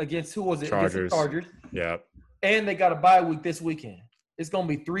who was it? Chargers. Against the Chargers. Yeah. And they got a bye week this weekend. It's going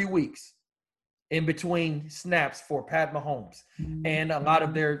to be 3 weeks in between snaps for Pat Mahomes and a lot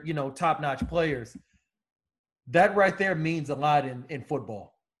of their, top-notch players. That right there means a lot in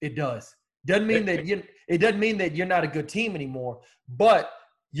football. It does. It doesn't mean that you're not a good team anymore, but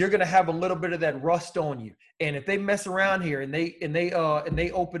you're going to have a little bit of that rust on you. And if they mess around here and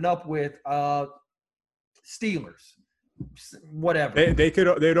they open up with Steelers, whatever,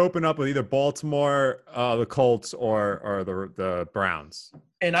 they'd open up with either Baltimore, the Colts, or the Browns.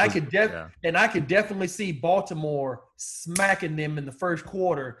 And I could definitely see Baltimore smacking them in the first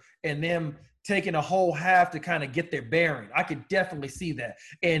quarter and them taking a whole half to kind of get their bearing. I could definitely see that.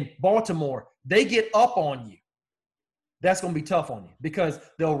 And Baltimore, they get up on you. That's going to be tough on you because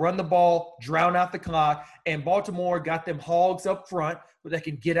they'll run the ball, drown out the clock, and Baltimore got them hogs up front where they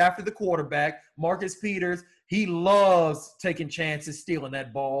can get after the quarterback. Marcus Peters, he loves taking chances, stealing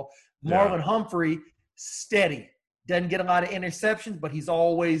that ball. Marlon Humphrey, steady. Doesn't get a lot of interceptions, but he's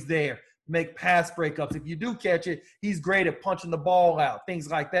always there. Make pass breakups. If you do catch it, he's great at punching the ball out, things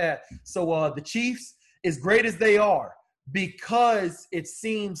like that. So the Chiefs, as great as they are, because it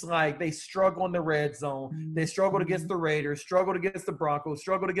seems like they struggle in the red zone. They struggled against the Raiders, struggled against the Broncos,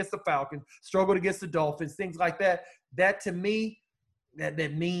 struggled against the Falcons, struggled against the Dolphins, things like that. That to me, that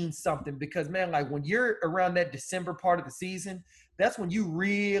means something because, man, like when you're around that December part of the season, that's when you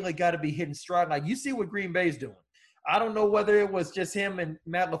really got to be hitting stride. Like you see what Green Bay's doing. I don't know whether it was just him and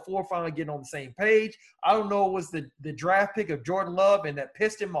Matt LaFleur finally getting on the same page. I don't know it was the draft pick of Jordan Love and that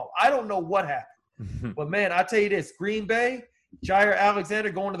pissed him off. I don't know what happened. But, man, I tell you this, Green Bay, Jair Alexander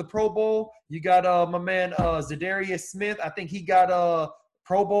going to the Pro Bowl. You got my man Zadarius Smith. I think he got a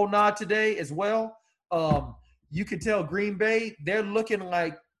Pro Bowl nod today as well. You can tell Green Bay, they're looking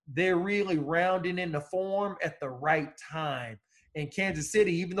like they're really rounding into form at the right time. And Kansas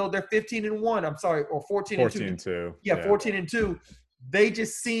City, even though they're 15-1, or 14-2. Yeah, 14-2. They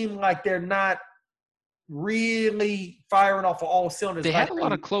just seem like they're not really firing off of all cylinders. They had a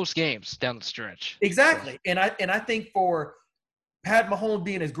lot of close games down the stretch. Exactly. And I think for Pat Mahomes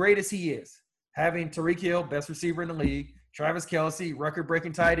being as great as he is, having Tyreek Hill, best receiver in the league, Travis Kelce,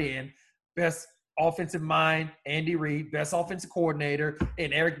 record-breaking tight end, best offensive mind, Andy Reid, best offensive coordinator,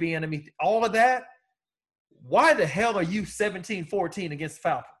 and Eric Bieniemy, all of that, why the hell are you 17-14 against the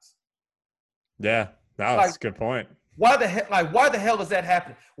Falcons? Yeah, that's a good point. Why the hell is that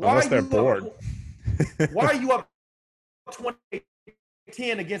happening? Unless they're bored. Why are you up 28-10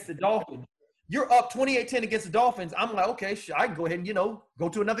 against the Dolphins? You're up 28-10 against the Dolphins. I'm like, okay, I can go ahead and, go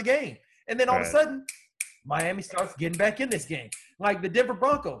to another game. And then all of a sudden, Miami starts getting back in this game. Like the Denver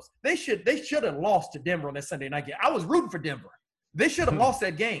Broncos, they should have lost to Denver on that Sunday night game. I was rooting for Denver. They should have lost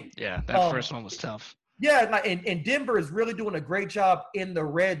that game. Yeah, that first one was tough. Yeah, and Denver is really doing a great job in the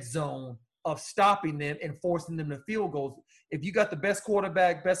red zone of stopping them and forcing them to field goals. If you got the best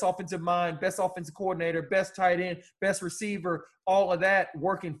quarterback, best offensive mind, best offensive coordinator, best tight end, best receiver, all of that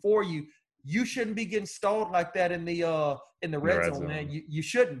working for you, you shouldn't be getting stalled like that in the red zone, man. You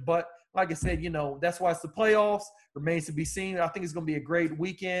shouldn't. But like I said, that's why it's the playoffs. Remains to be seen. I think it's going to be a great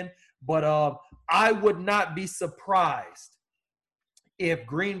weekend. But I would not be surprised if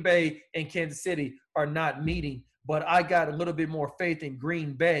Green Bay and Kansas City are not meeting. But I got a little bit more faith in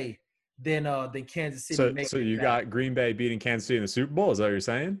Green Bay than Kansas City. So you got Green Bay beating Kansas City in the Super Bowl? Is that what you're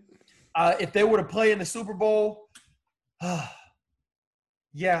saying? If they were to play in the Super Bowl,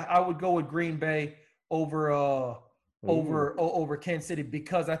 yeah, I would go with Green Bay over Kansas City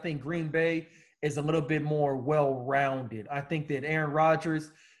because I think Green Bay is a little bit more well-rounded. I think that Aaron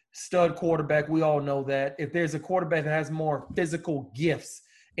Rodgers, stud quarterback, we all know that. If there's a quarterback that has more physical gifts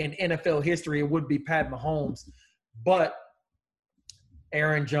in NFL history, it would be Pat Mahomes. But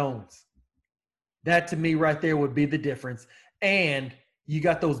Aaron Jones, that to me right there would be the difference. And you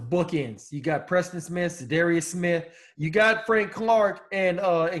got those bookends. You got Preston Smith, Darius Smith. You got Frank Clark and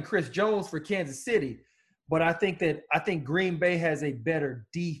Chris Jones for Kansas City. But I think Green Bay has a better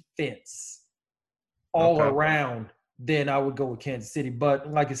defense all around than I would go with Kansas City.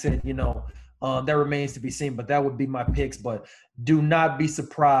 But like I said, that remains to be seen. But that would be my picks. But do not be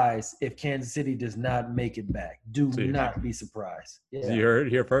surprised if Kansas City does not make it back. Do not be surprised. Yeah. You heard it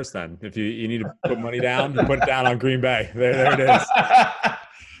here first then. If you need to put money down, you put it down on Green Bay. There it is.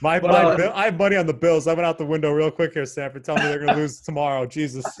 I have money on the Bills. I went out the window real quick here, Stanford. Tell me they're going to lose tomorrow.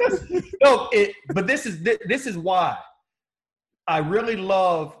 Jesus. But this is why I really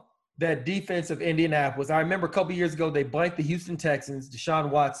love that defense of Indianapolis. I remember a couple years ago they blanked the Houston Texans,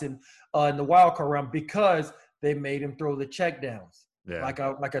 DeShaun Watson, in the wild card round because they made him throw the checkdowns. Yeah.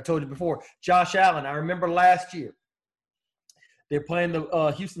 Like I told you before. Josh Allen, I remember last year they're playing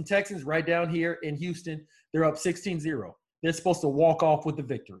the Houston Texans right down here in Houston. They're up 16-0. They're supposed to walk off with the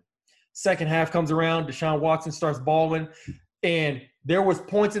victory. Second half comes around. DeShaun Watson starts balling. And there was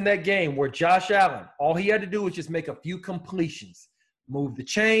points in that game where Josh Allen, all he had to do was just make a few completions, move the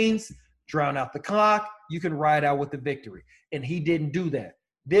chains, drown out the clock. You can ride out with the victory. And he didn't do that.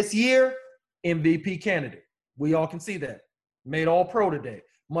 This year, MVP candidate. We all can see that. Made All-Pro today.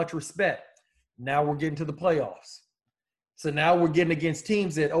 Much respect. Now we're getting to the playoffs. So now we're getting against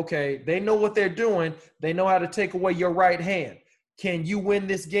teams that, okay, they know what they're doing. They know how to take away your right hand. Can you win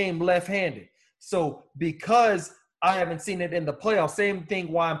this game left-handed? So because I haven't seen it in the playoffs, same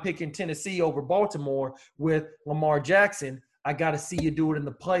thing why I'm picking Tennessee over Baltimore with Lamar Jackson. I got to see you do it in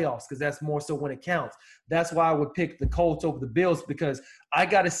the playoffs because that's more so when it counts. That's why I would pick the Colts over the Bills because I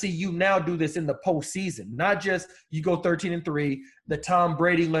got to see you now do this in the postseason. Not just you go 13-3, the Tom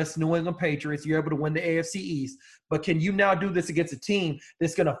Brady-less New England Patriots, you're able to win the AFC East. But can you now do this against a team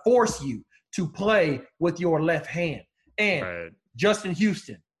that's going to force you to play with your left hand? And Justin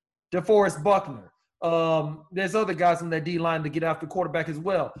Houston, DeForest Buckner, there's other guys on that D-line to get after quarterback as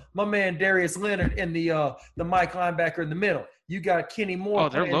well. My man Darius Leonard in the Mike linebacker in the middle. You got Kenny Moore. Oh,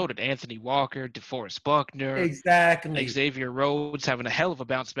 they're loaded. Anthony Walker, DeForest Buckner. Exactly. Xavier Rhodes having a hell of a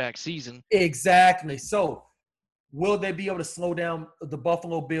bounce-back season. Exactly. So will they be able to slow down the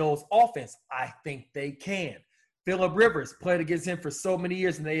Buffalo Bills offense? I think they can. Phillip Rivers played against him for so many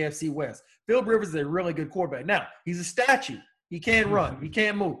years in the AFC West. Phillip Rivers is a really good quarterback. Now, he's a statue. He can't run. He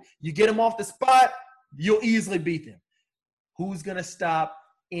can't move. You get him off the spot, you'll easily beat them. Who's going to stop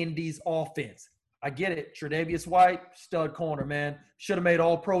Indy's offense? I get it. Tre'Davious White, stud corner, man. Should have made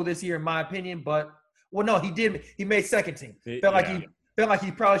All-Pro this year, in my opinion. But, well, no, he did. He made second team. Felt like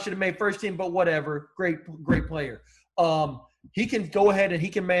he probably should have made first team, but whatever. Great player. He can go ahead and he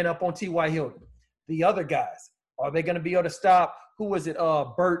can man up on T.Y. Hilton. The other guys, are they going to be able to stop? Who was it?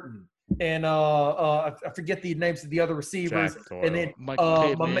 Burton. And I forget the names of the other receivers. And then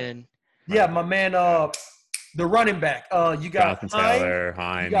Michael Pittman. My man, the running back. You got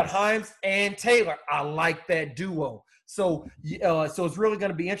Hines. You got Hines and Taylor. I like that duo. So it's really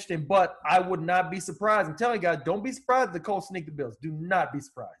going to be interesting. But I would not be surprised. I'm telling you guys, don't be surprised if the Colts sneak the Bills. Do not be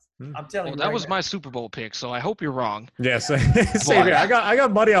surprised. I'm telling you. That was my Super Bowl pick, so I hope you're wrong. Yes, same here. I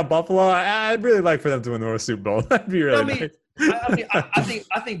got money on Buffalo. I'd really like for them to win the Super Bowl. That'd be really nice.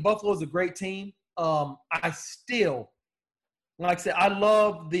 I think Buffalo is a great team. I still, like I said, I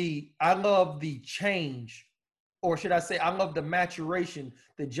love the change, or should I say, I love the maturation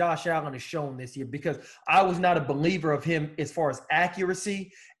that Josh Allen has shown this year because I was not a believer of him as far as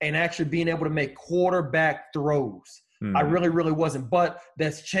accuracy and actually being able to make quarterback throws. I really, really wasn't. But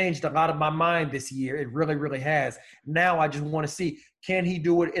that's changed a lot of my mind this year. It really, really has. Now I just want to see, can he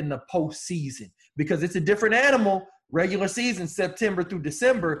do it in the postseason? Because it's a different animal regular season, September through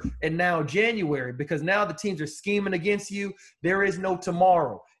December, and now January, because now the teams are scheming against you. There is no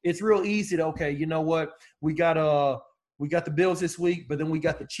tomorrow. It's real easy to, okay, you know what? We got the Bills this week, but then we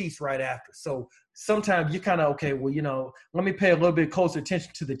got the Chiefs right after. So sometimes you kind of, okay, well, let me pay a little bit closer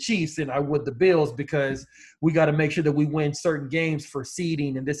attention to the Chiefs than I would the Bills, because we got to make sure that we win certain games for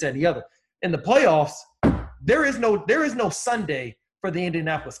seeding and this and the other. In the playoffs, there is no Sunday for the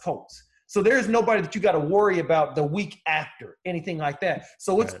Indianapolis Colts. So there's nobody that you got to worry about the week after, anything like that.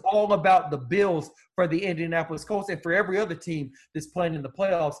 So it's all about the Bills for the Indianapolis Colts, and for every other team that's playing in the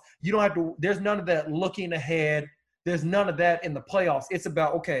playoffs. You don't have to – there's none of that looking ahead. There's none of that in the playoffs. It's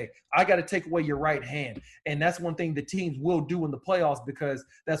about, okay, I got to take away your right hand. And that's one thing the teams will do in the playoffs, because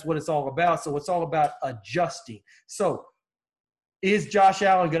that's what it's all about. So it's all about adjusting. So is Josh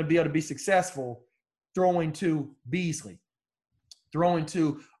Allen going to be able to be successful throwing to Beasley, throwing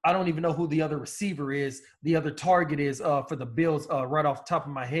to – I don't even know who the other receiver is, the other target is for the Bills right off the top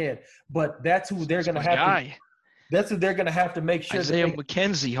of my head. But that's who they're going to have to – that's who they're going to have to make sure. Isaiah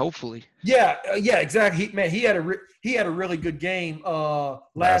McKenzie, hopefully. Yeah, exactly. He had a really good game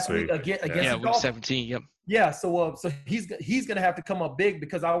last week against the week 17. Yep. Yeah, so he's going to have to come up big,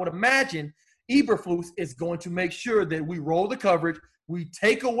 because I would imagine Eberflus is going to make sure that we roll the coverage, we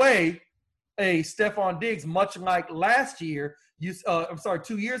take away a Stephon Diggs, much like last year.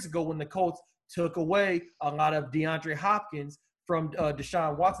 2 years ago, when the Colts took away a lot of DeAndre Hopkins from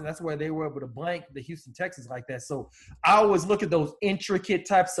DeShaun Watson. That's where they were able to blank the Houston Texans like that. So I always look at those intricate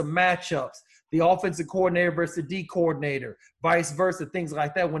types of matchups, the offensive coordinator versus the D coordinator, vice versa, things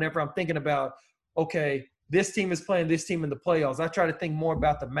like that. Whenever I'm thinking about, okay, this team is playing this team in the playoffs, I try to think more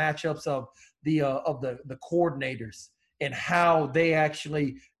about the matchups of the coordinators and how they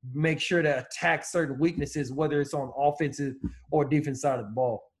actually make sure to attack certain weaknesses, whether it's on offensive or defensive side of the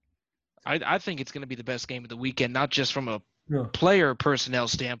ball. I think it's going to be the best game of the weekend, not just from a player personnel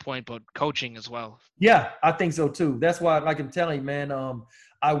standpoint, but coaching as well. Yeah, I think so too. That's why, like I'm telling you, man,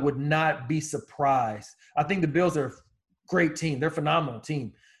 I would not be surprised. I think the Bills are a great team. They're a phenomenal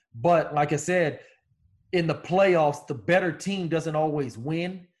team. But like I said, in the playoffs, the better team doesn't always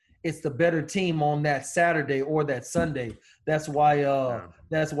win. It's the better team on that Saturday or that Sunday. That's why,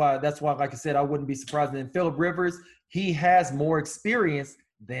 like I said, I wouldn't be surprised. And Phillip Rivers, he has more experience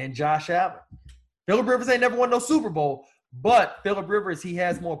than Josh Allen. Phillip Rivers ain't never won no Super Bowl, but Phillip Rivers, he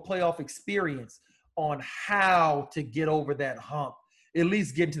has more playoff experience on how to get over that hump, at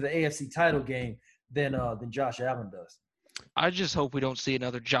least get into the AFC title game than Josh Allen does. I just hope we don't see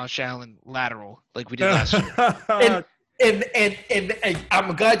another Josh Allen lateral like we did last year. And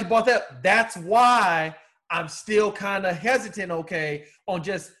I'm glad you brought that up. That's why I'm still kind of hesitant,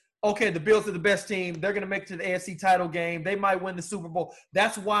 the Bills are the best team. They're going to make it to the AFC title game. They might win the Super Bowl.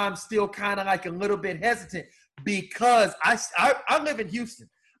 That's why I'm still kind of like a little bit hesitant, because I live in Houston.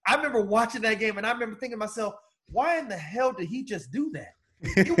 I remember watching that game, and I remember thinking to myself, why in the hell did he just do that?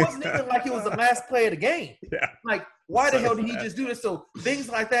 It wasn't even like it was the last play of the game. Yeah. Like, why the hell did he just do this? So things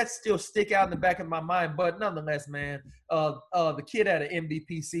like that still stick out in the back of my mind. But nonetheless, man, the kid had an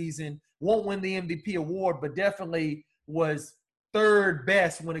MVP season. Won't win the MVP award, but definitely was third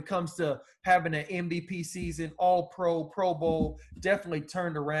best when it comes to having an MVP season, All-Pro, Pro Bowl. Definitely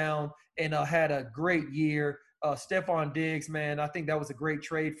turned around and had a great year. Stephon Diggs, man, I think that was a great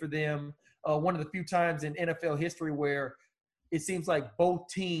trade for them. One of the few times in NFL history where it seems like both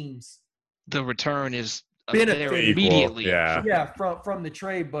teams – the return is benefit immediately. Yeah, from the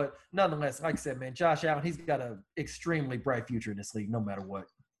trade. But nonetheless, like I said, man, Josh Allen, he's got an extremely bright future in this league no matter what.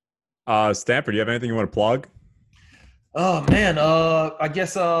 Stanford, do you have anything you want to plug? Oh man, I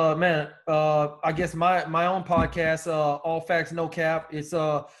guess my own podcast, All Facts No Cap. It's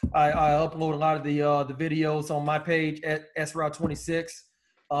I upload a lot of the videos on my page at sroute26.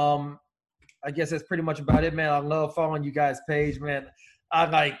 I guess that's pretty much about it, man. I love following you guys' page, man. I've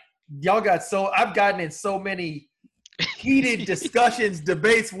gotten in so many heated discussions,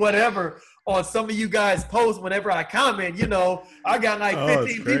 debates, whatever, on some of you guys' posts whenever I comment. I got like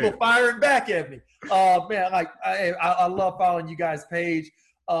 15 people firing back at me. Man, like I love following you guys' page.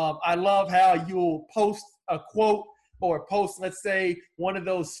 I love how you'll post a quote or post, let's say, one of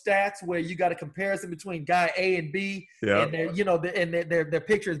those stats where you got a comparison between guy A and B, and their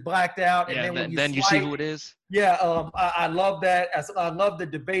picture is blacked out, and then you see who it is. Yeah, I love that. I love the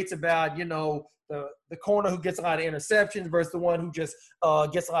debates about the corner who gets a lot of interceptions versus the one who just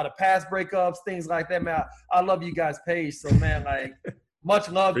gets a lot of pass breakups, things like that. Man, I love you guys' page. So man, like, much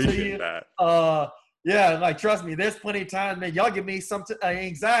love to you. That. Yeah, like, trust me, there's plenty of times, man. Y'all give me some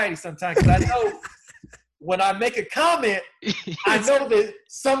anxiety sometimes, because I know when I make a comment, I know that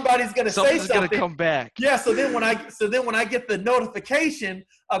somebody's going to say something. Something's going to come back. Yeah. So then when I get the notification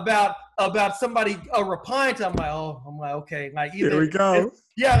about somebody replying to, I'm like, okay, like either, here we go.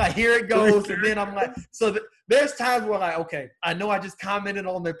 Yeah, like here it goes, and then I'm like, there's times where like, okay, I know I just commented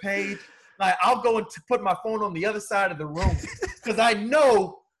on their page. Like I'll go and put my phone on the other side of the room because I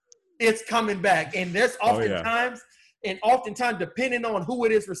know it's coming back, and there's oftentimes. And oftentimes, depending on who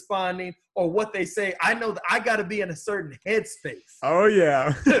it is responding or what they say, I know that I got to be in a certain headspace. Oh,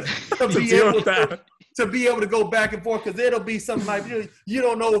 yeah. to be able to go back and forth, because it'll be something like, you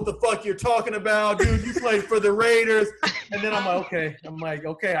don't know what the fuck you're talking about, dude. You played for the Raiders. And then I'm like,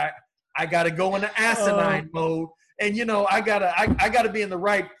 okay, I got to go into asinine mode. And, I gotta be in the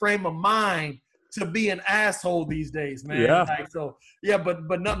right frame of mind to be an asshole these days, man. Yeah.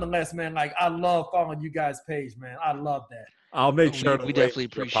 But nonetheless, man, like I love following you guys' page, man. I love that. I'll make sure we definitely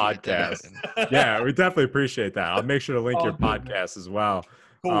appreciate podcast. That. Yeah, we definitely appreciate that. I'll make sure to link your podcast as well.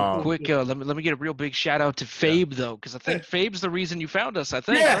 Cool. Quick, let me get a real big shout out to Fabe though, because I think Fabe's the reason you found us. I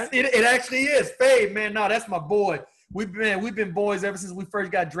think. Yes, right? it actually is. Fabe, man. No, that's my boy. We've been boys ever since we first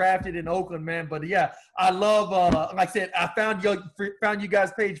got drafted in Oakland, man. But yeah, I love. Like I said, I found you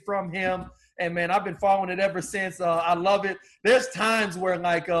guys' page from him. And, man, I've been following it ever since. I love it. There's times where,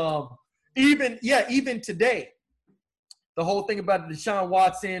 like, even today, the whole thing about DeShaun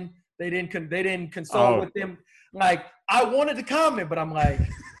Watson, they didn't consult with him. Like, I wanted to comment, but I'm like,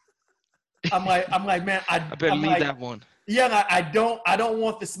 man, I better leave that one. Yeah, I don't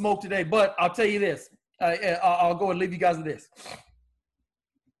want the smoke today. But I'll tell you this. I'll go and leave you guys with this.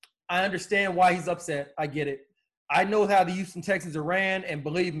 I understand why he's upset. I get it. I know how the Houston Texans are ran, and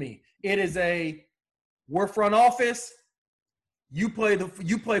believe me, it is we're front office. You play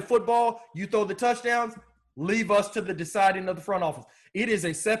football, you throw the touchdowns, leave us to the deciding of the front office. It is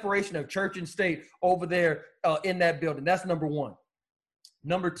a separation of church and state over there in that building. That's number one.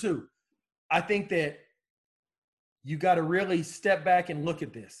 Number two, I think that you got to really step back and look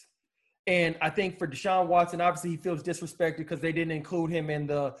at this. And I think for DeShaun Watson, obviously he feels disrespected because they didn't include him in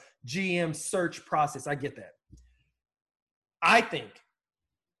the GM search process. I get that. I think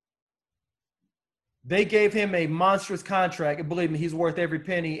they gave him a monstrous contract, and believe me, he's worth every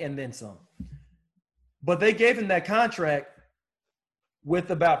penny and then some. But they gave him that contract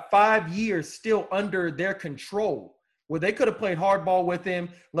with about 5 years still under their control, where they could have played hardball with him,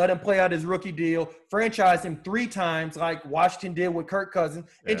 let him play out his rookie deal, franchise him 3 times like Washington did with Kirk Cousins,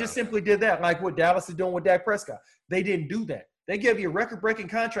 and just simply did that, like what Dallas is doing with Dak Prescott. They didn't do that. They gave you a record-breaking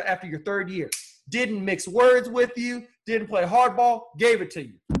contract after your 3rd year. Didn't mix words with you, didn't play hardball, gave it to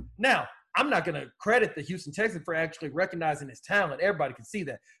you. Now, I'm not going to credit the Houston Texans for actually recognizing his talent. Everybody can see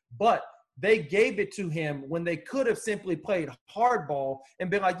that. But they gave it to him when they could have simply played hardball and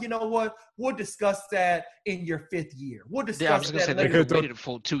been like, you know what, we'll discuss that in your 5th year. We'll discuss I was going to say, they could have waited a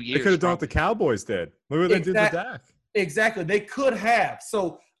full 2 years. They could have done what the Cowboys did. Look what they did to Dak. Exactly. They could have.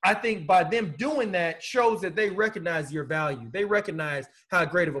 So I think by them doing that shows that they recognize your value. They recognize how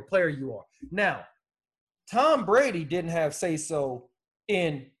great of a player you are. Now, Tom Brady didn't have say-so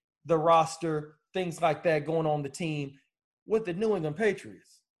in the roster, things like that going on the team with the New England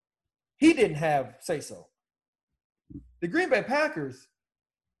Patriots. He didn't have say-so. The Green Bay Packers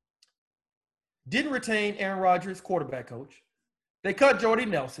didn't retain Aaron Rodgers, quarterback coach. They cut Jordy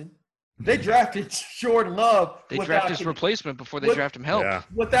Nelson. They drafted Jordan Love. They drafted his replacement before they draft him help. Yeah.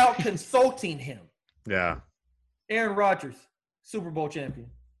 Without consulting him. Yeah. Aaron Rodgers, Super Bowl champion.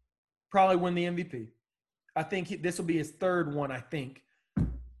 Probably win the MVP. I think this will be his 3rd one, I think.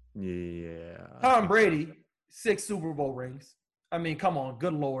 Yeah. Tom Brady, 6 Super Bowl rings. I mean, come on,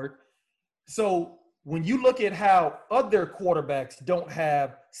 good Lord. So when you look at how other quarterbacks don't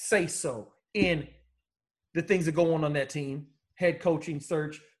have say-so in the things that go on that team, head coaching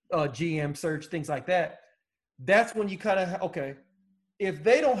search, GM search, things like that, that's when you kind of, okay, if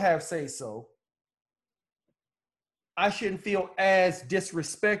they don't have say-so, I shouldn't feel as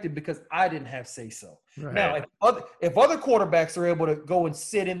disrespected because I didn't have say-so. Right. Now, if other quarterbacks are able to go and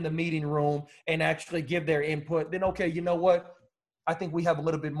sit in the meeting room and actually give their input, then okay, you know what? I think we have a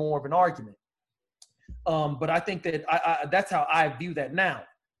little bit more of an argument. But I think that that's how I view that now.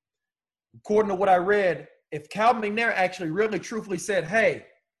 According to what I read, if Calvin McNair actually really truthfully said, hey,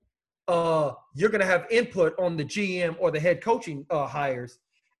 you're going to have input on the GM or the head coaching hires,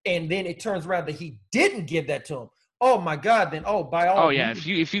 and then it turns around that he didn't give that to him, oh my God, then by all means.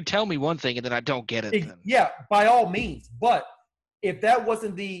 If you tell me one thing and then I don't get it, then. Yeah, by all means. But if that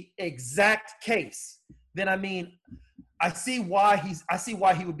wasn't the exact case, then I mean, I see why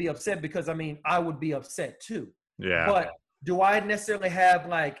he would be upset, because I mean, I would be upset too. Yeah. But do I necessarily have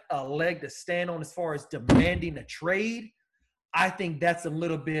like a leg to stand on as far as demanding a trade? I think that's a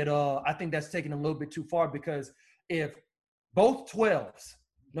little bit I think that's taken a little bit too far, because if both 12s,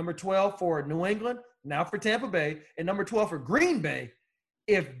 number 12 for New England, now for Tampa Bay, and number 12 for Green Bay,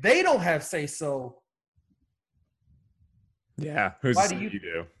 if they don't have say so, yeah, who's why to do say you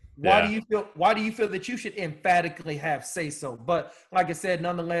do? why do you feel that you should emphatically have say so? But like I said,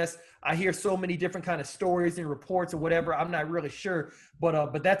 nonetheless, I hear so many different kind of stories and reports or whatever. I'm not really sure,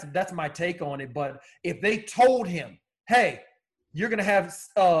 but that's my take on it. But if they told him, hey, you're gonna have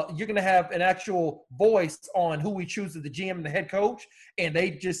an actual voice on who we choose as the GM and the head coach, and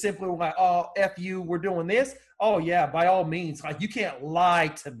they just simply were like, oh, F you, we're doing this. Oh yeah, by all means, like, you can't lie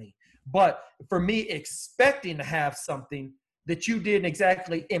to me. But for me, expecting to have something that you didn't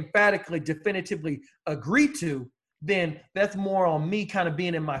exactly emphatically, definitively agree to, then that's more on me kind of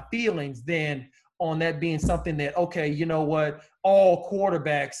being in my feelings than on that being something that, okay, you know what, all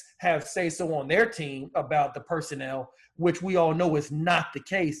quarterbacks have say so on their team about the personnel, which we all know is not the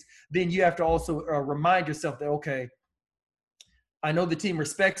case. Then you have to also remind yourself that, okay, I know the team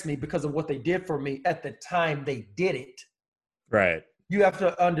respects me because of what they did for me at the time they did it. Right. You have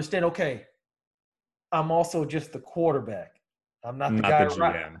to understand, okay, I'm also just the quarterback. I'm not the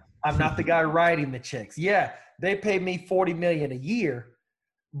GM. I'm not the guy writing the checks. Yeah, they pay me $40 million a year,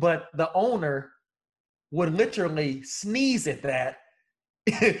 but the owner would literally sneeze at that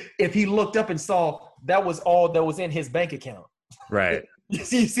if he looked up and saw that was all that was in his bank account. Right. You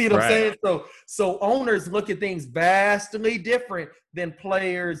see what I'm saying? So owners look at things vastly different than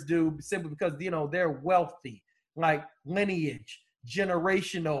players do, simply because, you know, they're wealthy, like lineage,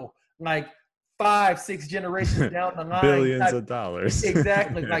 generational, like 5-6 generations down the line, billions of dollars.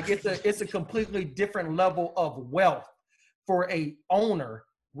 Exactly. Like it's a completely different level of wealth for a owner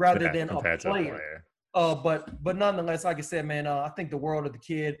rather than a player. But nonetheless, like I said, man, I think the world of the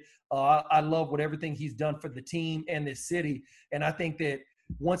kid. I love everything he's done for the team and this city. And I think that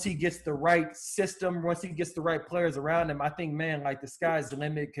once he gets the right system, once he gets the right players around him, I think, man, like, the sky's the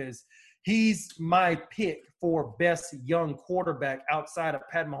limit, because he's my pick for best young quarterback outside of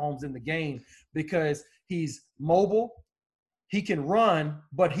Pat Mahomes in the game, because he's mobile. He can run,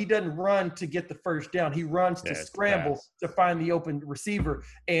 but he doesn't run to get the first down. He runs to scramble to find the open receiver.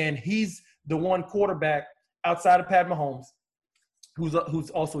 And he's the one quarterback outside of Pat Mahomes who's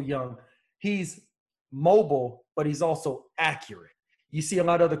also young. He's mobile, but he's also accurate. You see a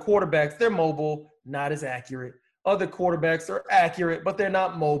lot of other quarterbacks, they're mobile, not as accurate. Other quarterbacks are accurate, but they're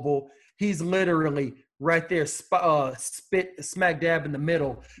not mobile. He's literally right there, smack dab in the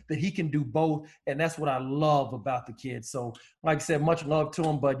middle, that he can do both. And that's what I love about the kid. So, like I said, much love to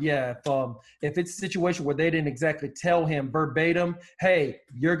him. But yeah, if it's a situation where they didn't exactly tell him verbatim, hey,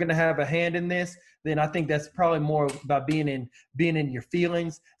 you're going to have a hand in this, then I think that's probably more about being in your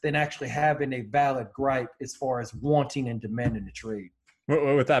feelings than actually having a valid gripe as far as wanting and demanding a trade.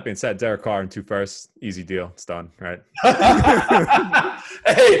 With that being said, Derek Carr in 2 firsts, easy deal. It's done, right?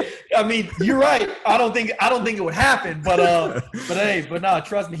 Hey, I mean, you're right. I don't think it would happen, but no,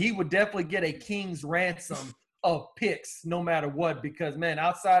 trust me, he would definitely get a king's ransom of picks no matter what, because, man,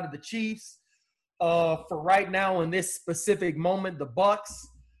 outside of the Chiefs, for right now in this specific moment, the Bucks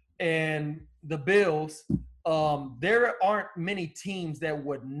and the Bills, there aren't many teams that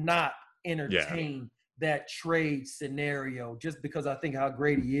would not entertain that trade scenario, just because I think how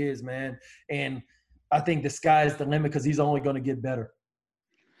great he is, man. And I think the sky's the limit, because he's only going to get better.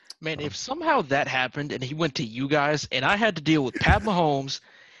 Man, if somehow that happened and he went to you guys and I had to deal with Pat Mahomes,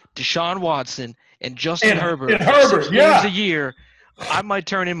 DeShaun Watson, and Justin Herbert 6 games a year, I might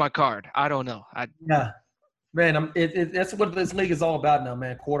turn in my card. I don't know. Man, that's what this league is all about now,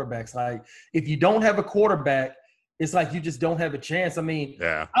 man. Quarterbacks. Like, if you don't have a quarterback, it's like you just don't have a chance. I mean,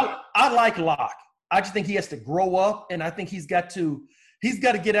 I like Locke. I just think he has to grow up, and I think he's got to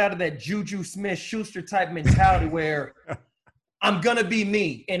get out of that Juju Smith-Schuster type mentality where I'm going to be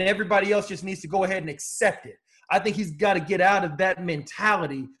me, and everybody else just needs to go ahead and accept it. I think he's got to get out of that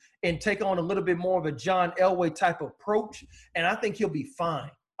mentality and take on a little bit more of a John Elway type approach, and I think he'll be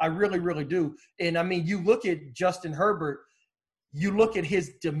fine. I really, really do. And, I mean, you look at Justin Herbert, you look at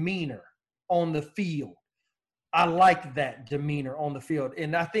his demeanor on the field. I like that demeanor on the field.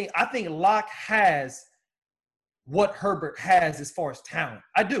 And I think Locke has what Herbert has as far as talent.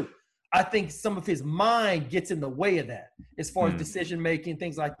 I do. I think some of his mind gets in the way of that as far as decision-making,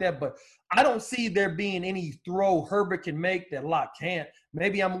 things like that. But I don't see there being any throw Herbert can make that Locke can't.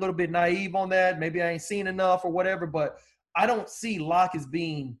 Maybe I'm a little bit naive on that. Maybe I ain't seen enough or whatever. But I don't see Locke as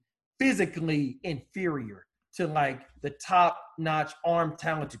being physically inferior to, like, the top-notch,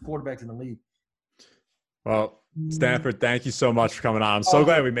 arm-talented quarterbacks in the league. Well, Stanford, thank you so much for coming on. I'm so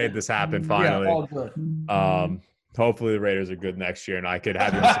glad we made this happen finally. Yeah, all good. Hopefully the Raiders are good next year, and I could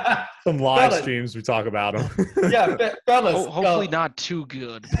have you on some live streams. We talk about them. Yeah, fellas. Hopefully not too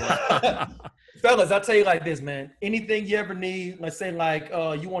good. But. Fellas, I'll tell you like this, man. Anything you ever need, let's say like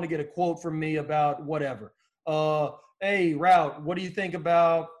you want to get a quote from me about whatever. Hey, Routt, what do you think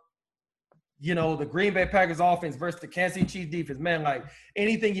about, the Green Bay Packers offense versus the Kansas City Chiefs defense? Man, like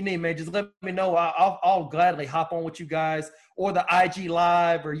anything you need, man, just let me know. I'll gladly hop on with you guys or the IG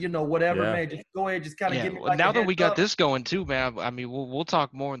Live or, whatever, man. Just go ahead, just kind of give me like now that we got this going too, man, I mean, we'll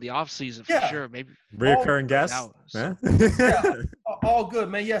talk more in the off season for sure. Maybe reoccurring guests. Yeah, all good,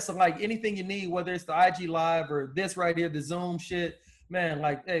 man. Yeah, so like anything you need, whether it's the IG Live or this right here, the Zoom shit, man,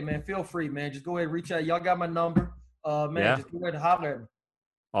 like, hey, man, feel free, man. Just go ahead and reach out. Y'all got my number. Just go ahead and holler at me.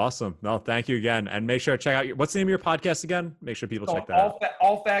 Awesome. No, thank you again. And make sure to check out what's the name of your podcast again? Make sure people check that out.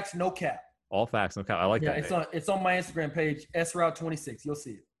 All Facts, No Cap. All Facts, No Cap. I like that. It's on my Instagram page, srout26. You'll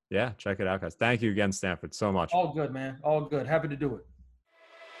see it. Yeah, check it out, guys. Thank you again, Stanford, so much. All good, man. All good. Happy to do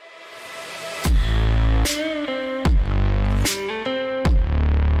it.